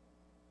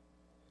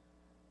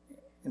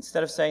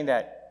 Instead of saying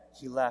that,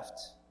 he left.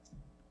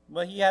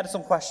 Well, he had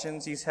some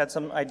questions. He's had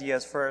some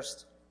ideas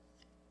first.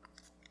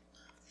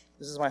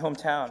 This is my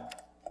hometown.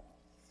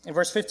 In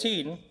verse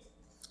 15,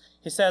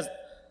 he says,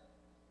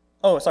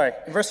 in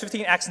verse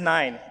 15, Acts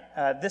 9.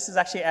 This is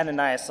actually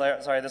Ananias.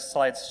 Sorry, this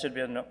slide should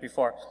be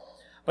before.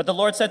 But the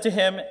Lord said to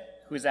him,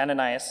 who is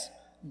Ananias,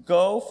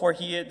 go, for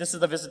this is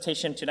the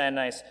visitation to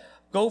Ananias.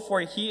 Go,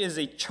 for he is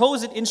a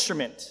chosen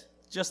instrument,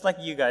 just like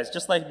you guys,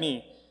 just like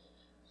me.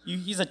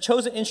 He's a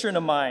chosen instrument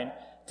of mine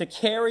to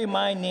carry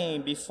my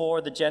name before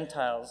the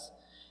Gentiles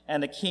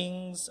and the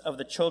kings of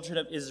the children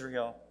of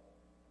Israel.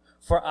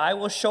 For I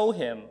will show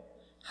him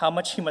how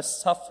much he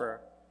must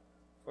suffer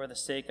for the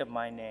sake of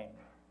my name.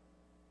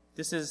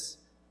 This is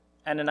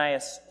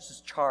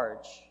Ananias'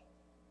 charge,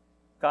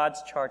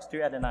 God's charge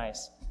through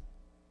Ananias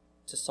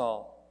to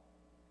Saul.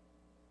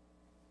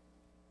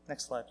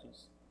 Next slide,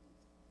 please.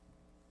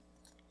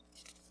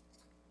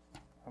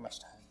 How much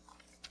time?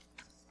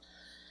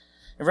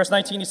 In verse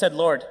 19, he said,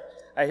 Lord,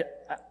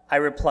 I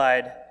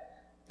replied,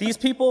 these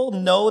people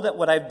know that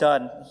what I've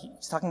done,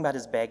 he's talking about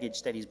his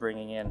baggage that he's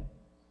bringing in,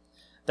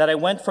 that I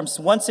went from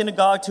one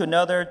synagogue to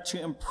another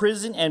to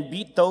imprison and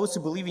beat those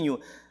who believe in you.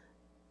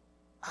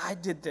 I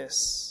did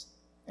this.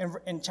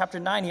 In chapter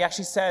 9, he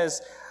actually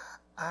says,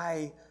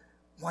 I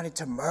wanted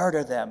to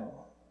murder them.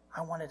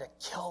 I wanted to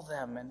kill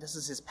them. And this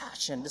is his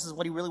passion. This is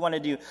what he really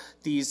wanted to do.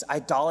 These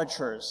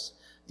idolaters,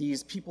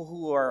 these people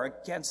who are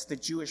against the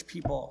Jewish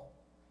people,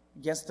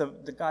 against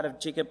the God of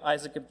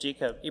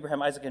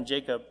Abraham, Isaac, and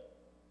Jacob.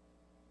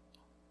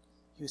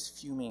 He was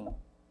fuming.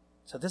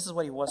 So this is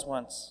what he was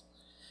once.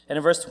 And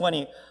in verse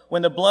 20,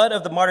 when the blood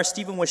of the martyr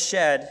Stephen was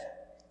shed,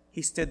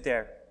 he stood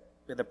there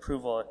with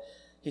approval.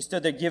 He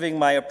stood there giving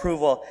my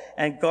approval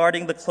and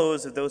guarding the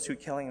clothes of those who were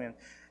killing him.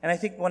 And I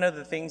think one of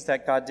the things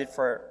that God did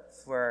for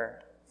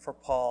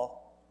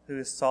Paul, who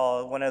is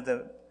Saul, one of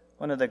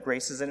the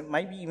graces, and it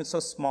might be even so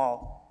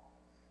small,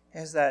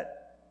 is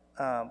that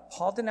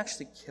Paul didn't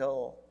actually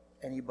kill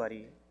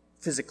anybody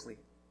physically.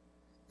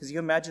 Because you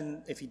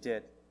imagine if he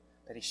did,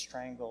 that he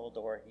strangled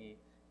or he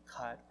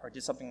cut or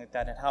did something like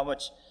that, and how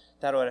much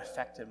that would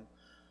affect him.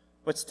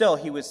 But still,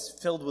 he was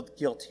filled with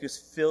guilt. He was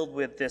filled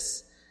with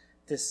this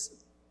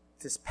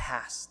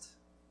past.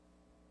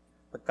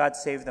 But God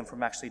saved them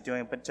from actually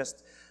doing it, but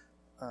just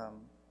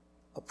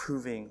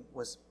approving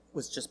was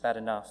just bad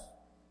enough.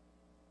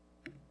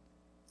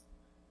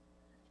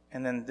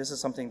 And then this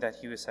is something that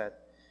he said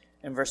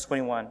in verse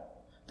 21.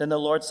 Then the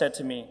Lord said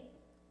to me,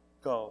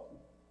 go,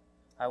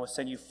 I will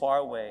send you far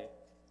away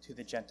to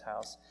the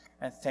Gentiles.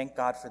 And thank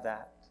God for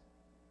that.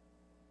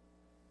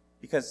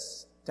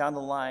 Because down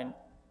the line,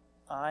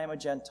 I am a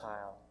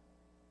Gentile.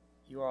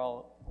 We're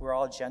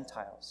all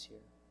Gentiles here.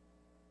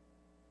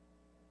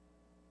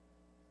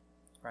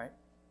 Right?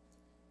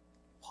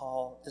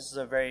 Paul, this is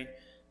a very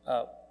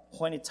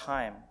pointed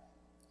time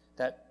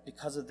that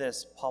because of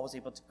this, Paul was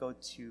able to go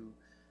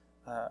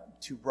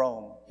to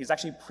Rome. He was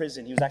actually in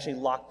prison. He was actually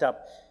locked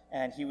up,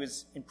 and he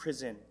was in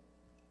prison.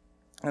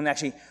 And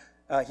actually,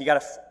 he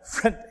got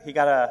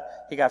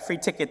a free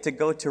ticket to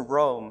go to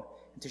Rome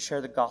and to share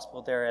the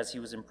gospel there as he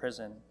was in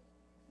prison.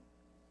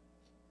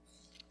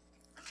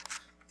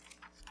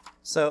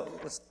 So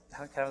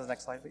can I have the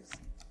next slide, please?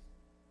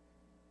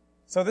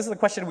 So this is the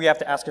question we have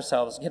to ask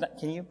ourselves.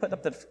 Can you put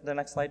up the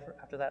next slide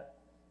after that?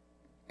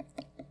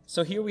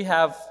 So here we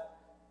have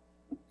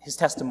his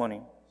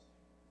testimony.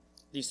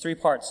 These three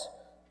parts.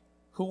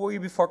 Who were you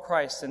before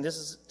Christ? And this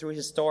is through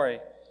his story.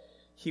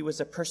 He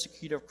was a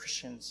persecutor of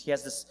Christians. He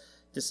has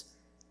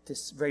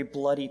this very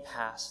bloody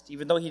past.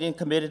 Even though he didn't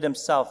commit it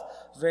himself,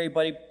 very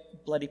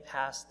bloody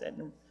past.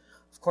 And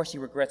of course he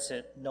regrets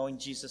it, knowing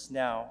Jesus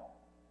now.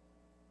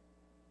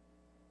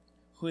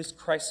 Who has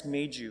Christ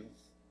made you?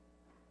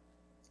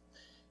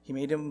 He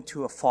made him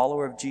to a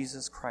follower of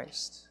Jesus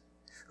Christ,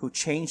 who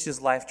changed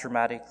his life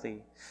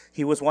dramatically.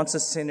 He was once a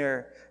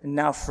sinner, and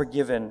now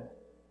forgiven.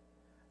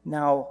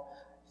 Now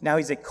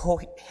he's a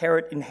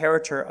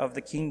co-inheritor of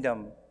the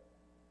kingdom,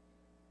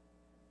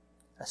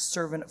 a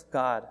servant of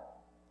God.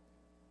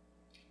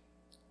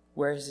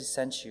 Where has he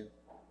sent you?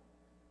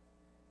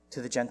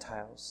 To the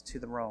Gentiles, to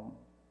the Rome.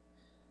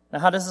 Now,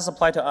 how does this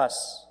apply to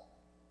us?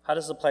 How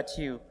does it apply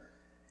to you?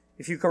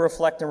 If you can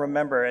reflect and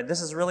remember, and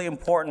this is really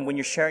important when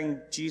you're sharing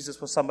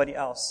Jesus with somebody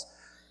else,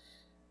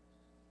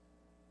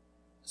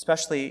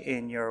 especially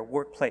in your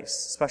workplace,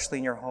 especially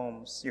in your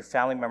homes, your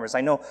family members. I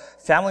know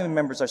family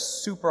members are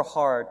super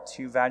hard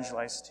to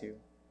evangelize to.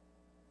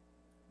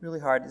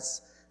 Really hard.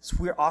 It's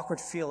weird, awkward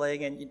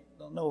feeling, and you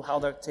don't know how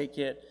they'll take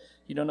it.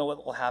 You don't know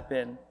what will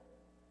happen.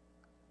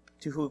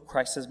 To who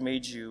Christ has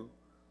made you.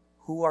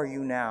 Who are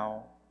you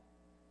now?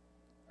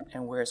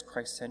 And where has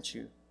Christ sent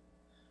you?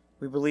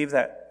 We believe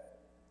that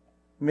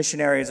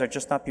missionaries are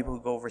just not people who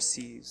go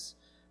overseas.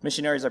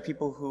 Missionaries are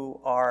people who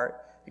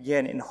are,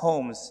 again, in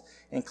homes,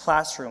 in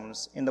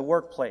classrooms, in the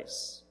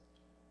workplace.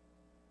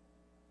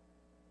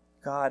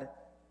 God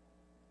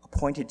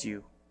appointed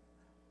you,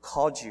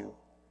 called you.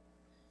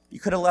 You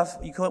could have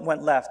left, you could have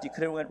went left, you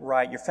could have went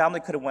right, your family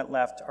could have went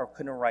left or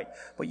could have right,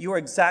 but you are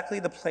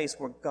exactly the place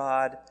where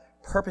God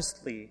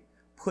purposely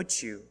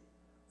put you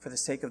for the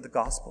sake of the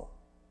gospel.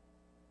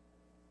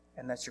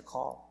 And that's your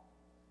call.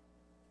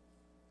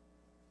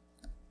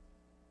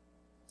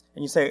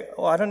 And you say,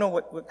 oh, I don't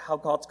know how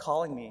God's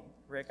calling me,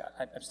 Rick.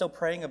 I'm still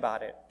praying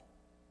about it.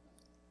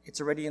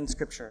 It's already in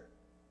Scripture.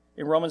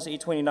 In Romans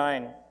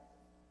 8:29,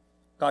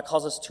 God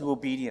calls us to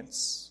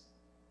obedience,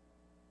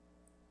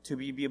 to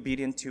be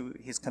obedient to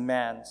his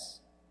commands.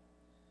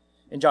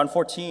 In John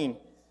 14,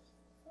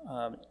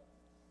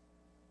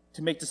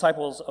 to make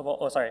disciples of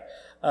all,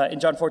 in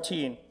John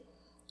 14,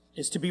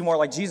 is to be more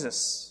like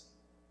Jesus.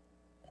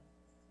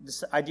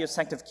 This idea of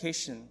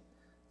sanctification,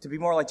 to be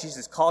more like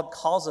Jesus. God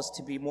calls us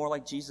to be more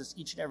like Jesus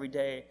each and every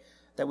day,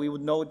 that we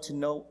would know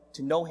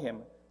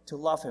him, to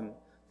love him,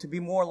 to be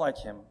more like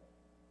him,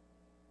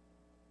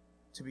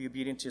 to be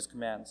obedient to his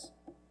commands.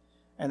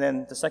 And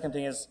then the second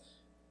thing is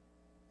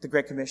the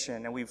Great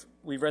Commission, and we've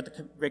read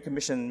the Great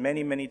Commission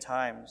many, many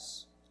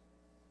times.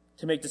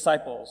 To make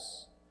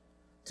disciples,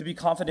 to be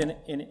confident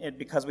in it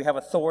because we have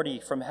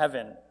authority from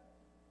heaven.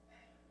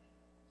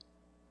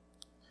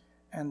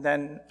 And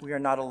then we are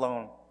not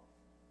alone.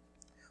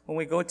 When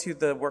we go to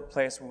the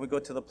workplace, when we go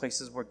to the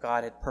places where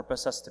God had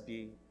purposed us to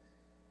be,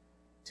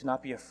 to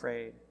not be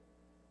afraid,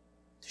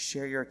 to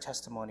share your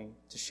testimony,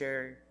 to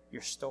share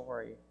your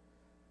story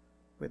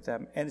with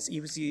them. And it's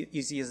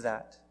easy as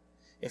that.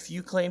 If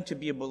you claim to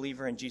be a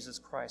believer in Jesus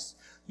Christ,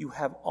 you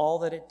have all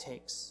that it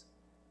takes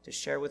to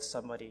share with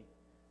somebody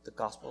the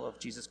gospel of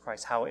Jesus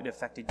Christ, how it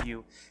affected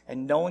you.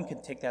 And no one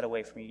can take that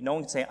away from you. No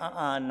one can say,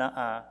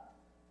 nuh-uh.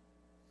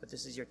 But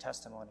this is your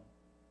testimony.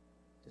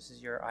 This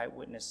is your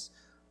eyewitness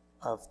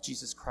of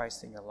Jesus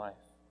Christ in your life.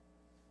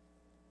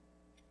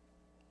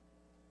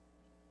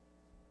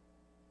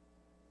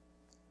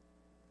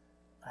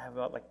 I have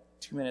about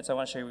 2 minutes. I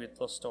want to share you a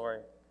little story.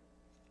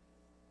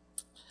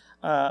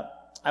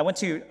 I went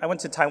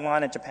to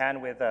Taiwan and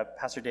Japan with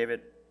Pastor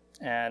David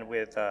and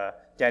with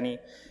Danny,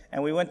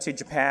 and we went to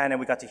Japan and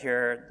we got to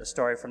hear the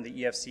story from the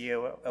EFC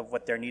of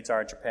what their needs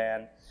are in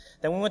Japan.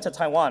 Then we went to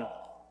Taiwan,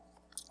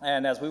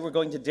 and as we were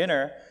going to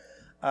dinner,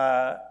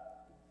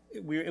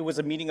 it was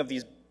a meeting of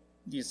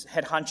these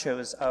head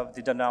honchos of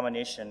the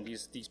denomination,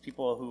 these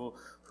people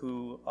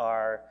who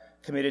are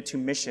committed to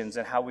missions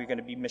and how we're going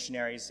to be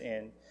missionaries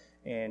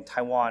in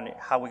Taiwan,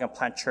 how we're going to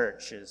plant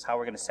churches, how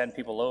we're going to send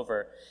people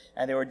over.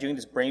 And they were doing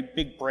this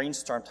big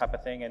brainstorm type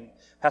of thing. And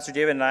Pastor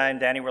David and I and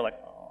Danny were like,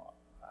 oh,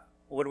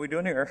 what are we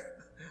doing here?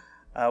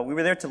 We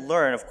were there to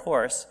learn, of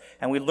course,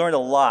 and we learned a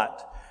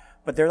lot.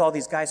 But there are all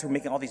these guys who are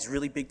making all these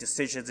really big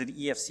decisions in the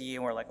EFC,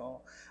 and we're like,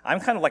 oh, I'm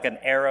kind of like an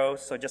arrow,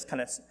 so just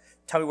kind of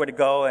tell me where to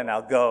go, and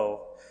I'll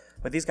go.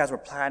 But these guys were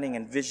planning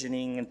and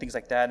visioning and things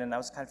like that, and I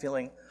was kind of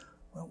feeling,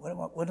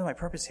 well, what is my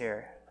purpose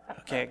here?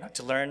 Okay,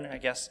 to learn, I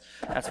guess.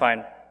 That's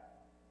fine.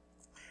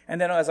 And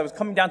then as I was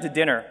coming down to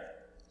dinner,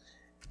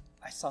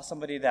 I saw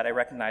somebody that I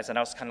recognized, and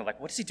I was kind of like,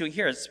 what is he doing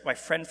here? It's my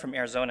friend from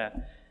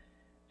Arizona.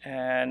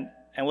 And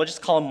we'll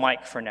just call him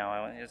Mike for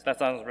now. That's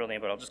not his real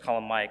name, but I'll just call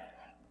him Mike.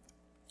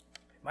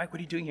 Mike, what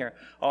are you doing here?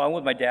 Oh, I'm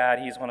with my dad.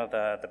 He's one of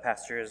the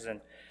pastors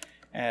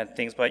and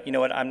things. But you know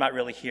what? I'm not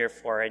really here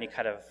for any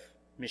kind of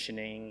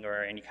missioning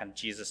or any kind of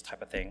Jesus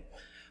type of thing.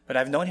 But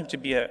I've known him to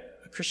be a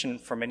Christian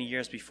for many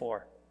years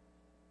before.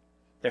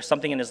 There's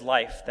something in his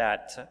life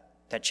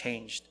that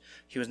changed.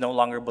 He was no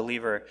longer a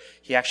believer.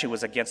 He actually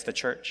was against the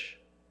church.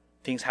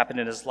 Things happened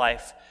in his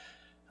life,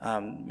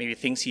 maybe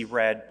things he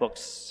read,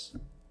 books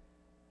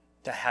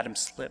that had him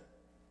slip.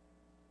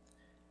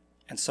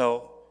 And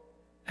so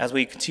as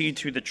we continued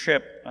through the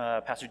trip,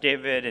 Pastor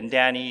David and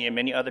Danny and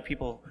many other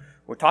people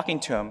were talking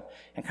to him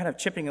and kind of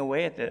chipping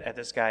away at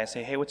this guy and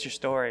say, hey, what's your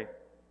story?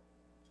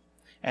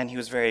 And he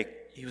was very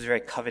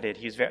coveted.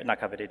 He was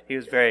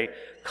very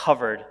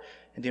covered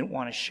and didn't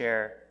want to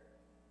share.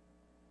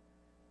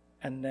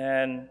 And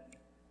then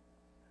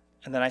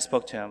I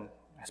spoke to him.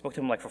 I spoke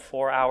to him for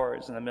 4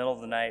 hours in the middle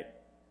of the night.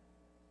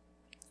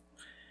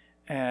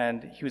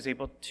 And he was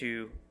able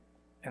to,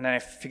 and then I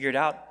figured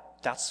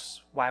out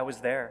that's why I was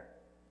there.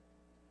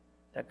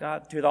 That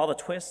God, through all the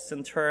twists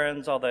and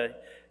turns, all the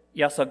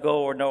yes, I'll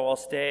go or no, I'll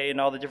stay,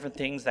 and all the different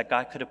things that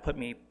God could have put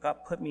me, God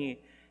put me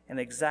in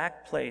the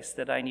exact place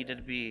that I needed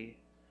to be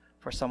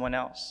for someone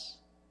else.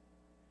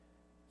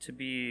 To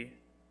be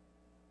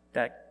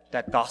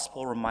that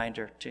gospel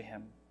reminder to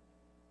him.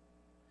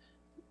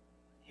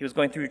 He was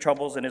going through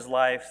troubles in his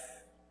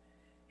life.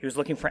 He was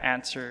looking for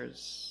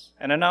answers.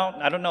 And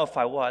I don't know if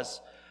I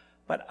was,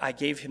 but I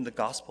gave him the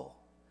gospel.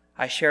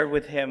 I shared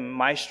with him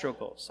my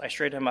struggles. I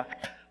shared him,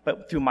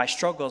 but through my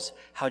struggles,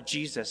 how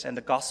Jesus and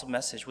the gospel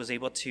message was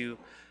able to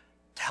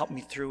help me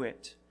through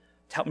it,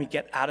 to help me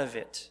get out of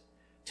it,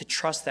 to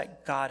trust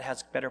that God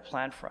has a better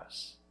plan for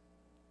us.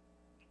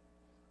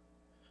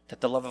 that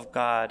the love of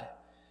God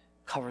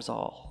covers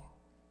all.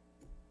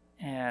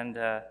 And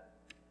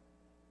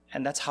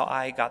that's how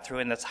I got through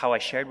it, and that's how I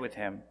shared with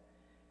him.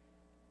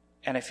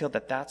 And I feel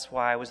that that's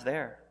why I was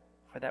there,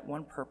 for that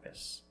one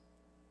purpose.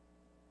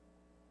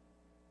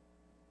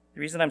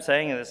 The reason I'm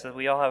saying this is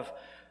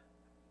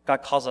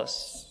God calls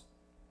us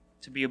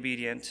to be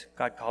obedient.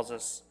 God calls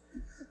us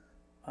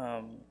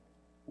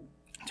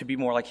to be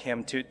more like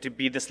him, to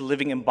be this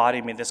living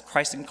embodiment, this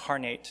Christ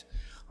incarnate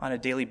on a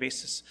daily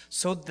basis,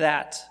 so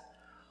that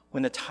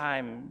when the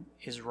time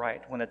is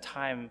right, when the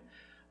time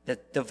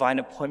that divine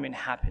appointment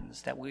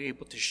happens, that we're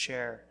able to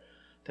share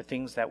the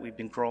things that we've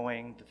been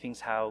growing, the things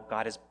how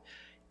God has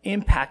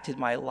impacted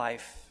my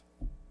life,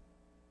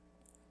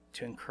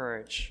 to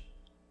encourage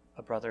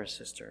a brother or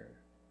sister.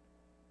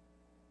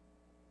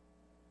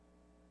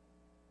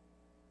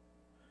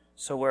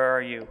 So where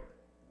are you?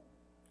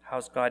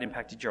 How's God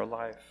impacted your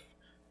life?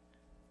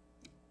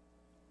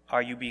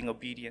 Are you being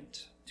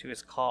obedient to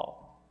his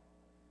call?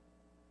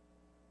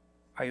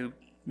 Are you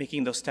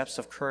making those steps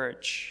of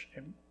courage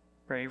and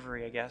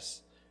bravery, I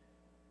guess,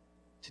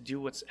 to do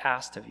what's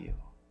asked of you,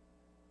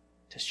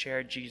 to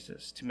share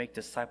Jesus, to make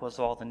disciples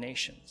of all the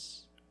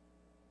nations?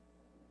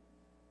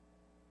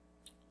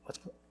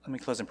 Let me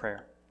close in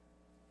prayer.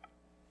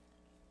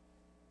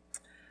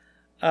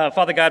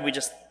 Father God,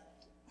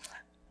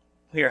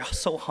 we are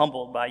so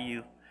humbled by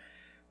you.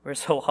 We're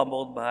so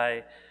humbled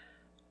by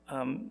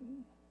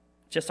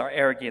just our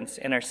arrogance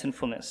and our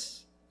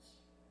sinfulness.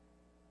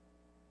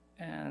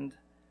 And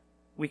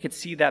we could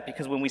see that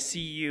because when we see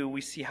you,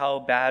 we see how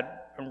bad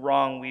and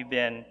wrong we've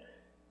been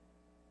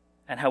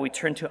and how we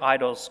turn to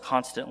idols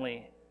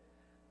constantly.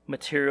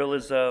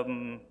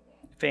 Materialism,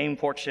 fame,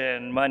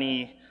 fortune,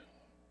 money,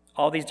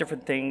 all these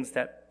different things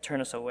that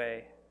turn us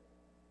away.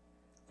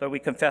 Lord, we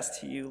confess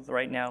to you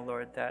right now,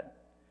 Lord, that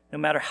no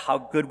matter how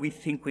good we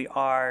think we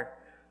are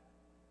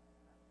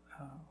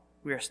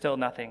still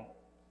nothing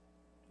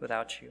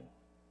without you.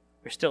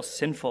 We're still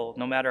sinful,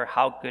 no matter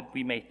how good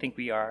we may think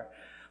we are.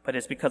 But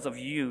it's because of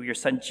you, your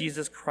Son,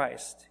 Jesus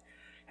Christ,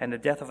 and the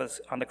death of us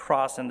on the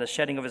cross and the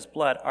shedding of his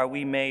blood, are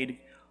we made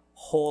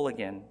whole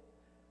again,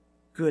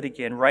 good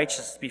again,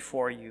 righteous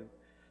before you,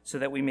 so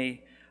that we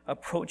may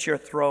approach your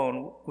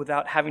throne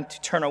without having to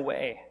turn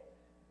away,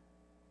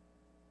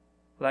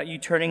 without you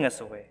turning us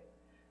away.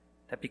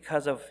 That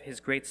because of his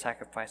great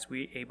sacrifice,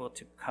 we are able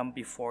to come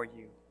before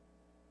you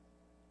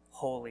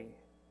holy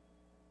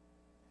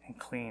and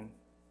clean.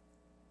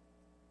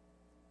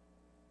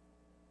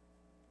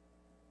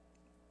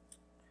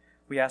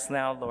 We ask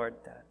now, Lord,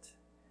 that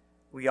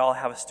we all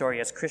have a story.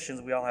 As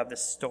Christians, we all have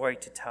this story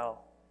to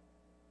tell.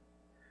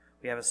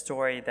 We have a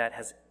story that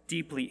has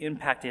deeply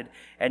impacted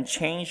and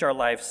changed our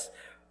lives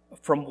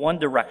from one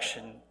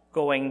direction,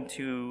 going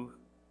to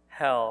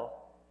hell,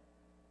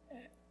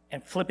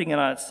 and flipping it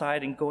on its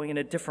side and going in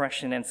a different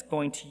direction, and it's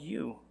going to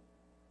you.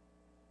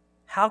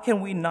 How can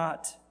we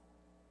not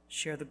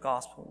share the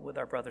gospel with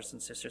our brothers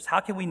and sisters? How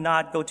can we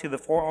not go to the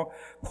four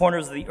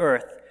corners of the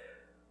earth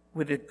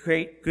with the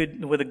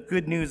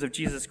good news of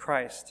Jesus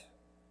Christ?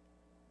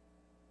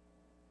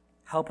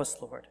 Help us,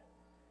 Lord.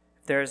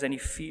 If there is any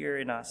fear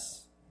in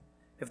us,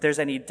 if there's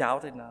any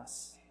doubt in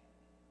us,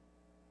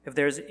 if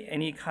there's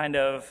any kind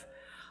of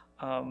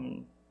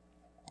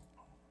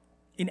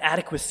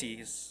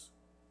inadequacies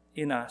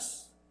in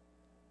us,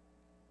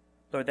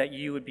 Lord, that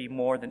you would be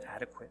more than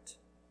adequate,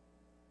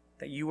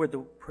 that you are the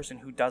person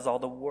who does all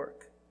the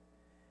work.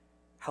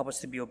 Help us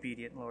to be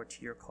obedient, Lord,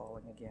 to your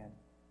calling again.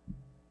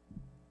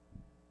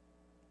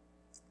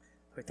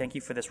 Lord, thank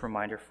you for this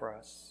reminder for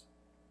us.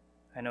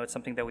 I know it's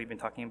something that we've been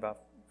talking about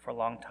for a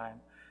long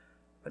time,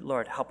 but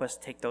Lord, help us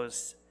take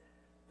those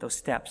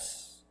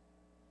steps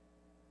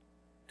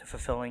to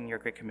fulfilling your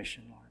great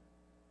commission, Lord.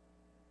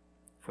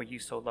 For you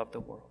so loved the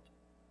world.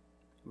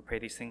 We pray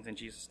these things in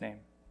Jesus' name.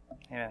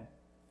 Amen.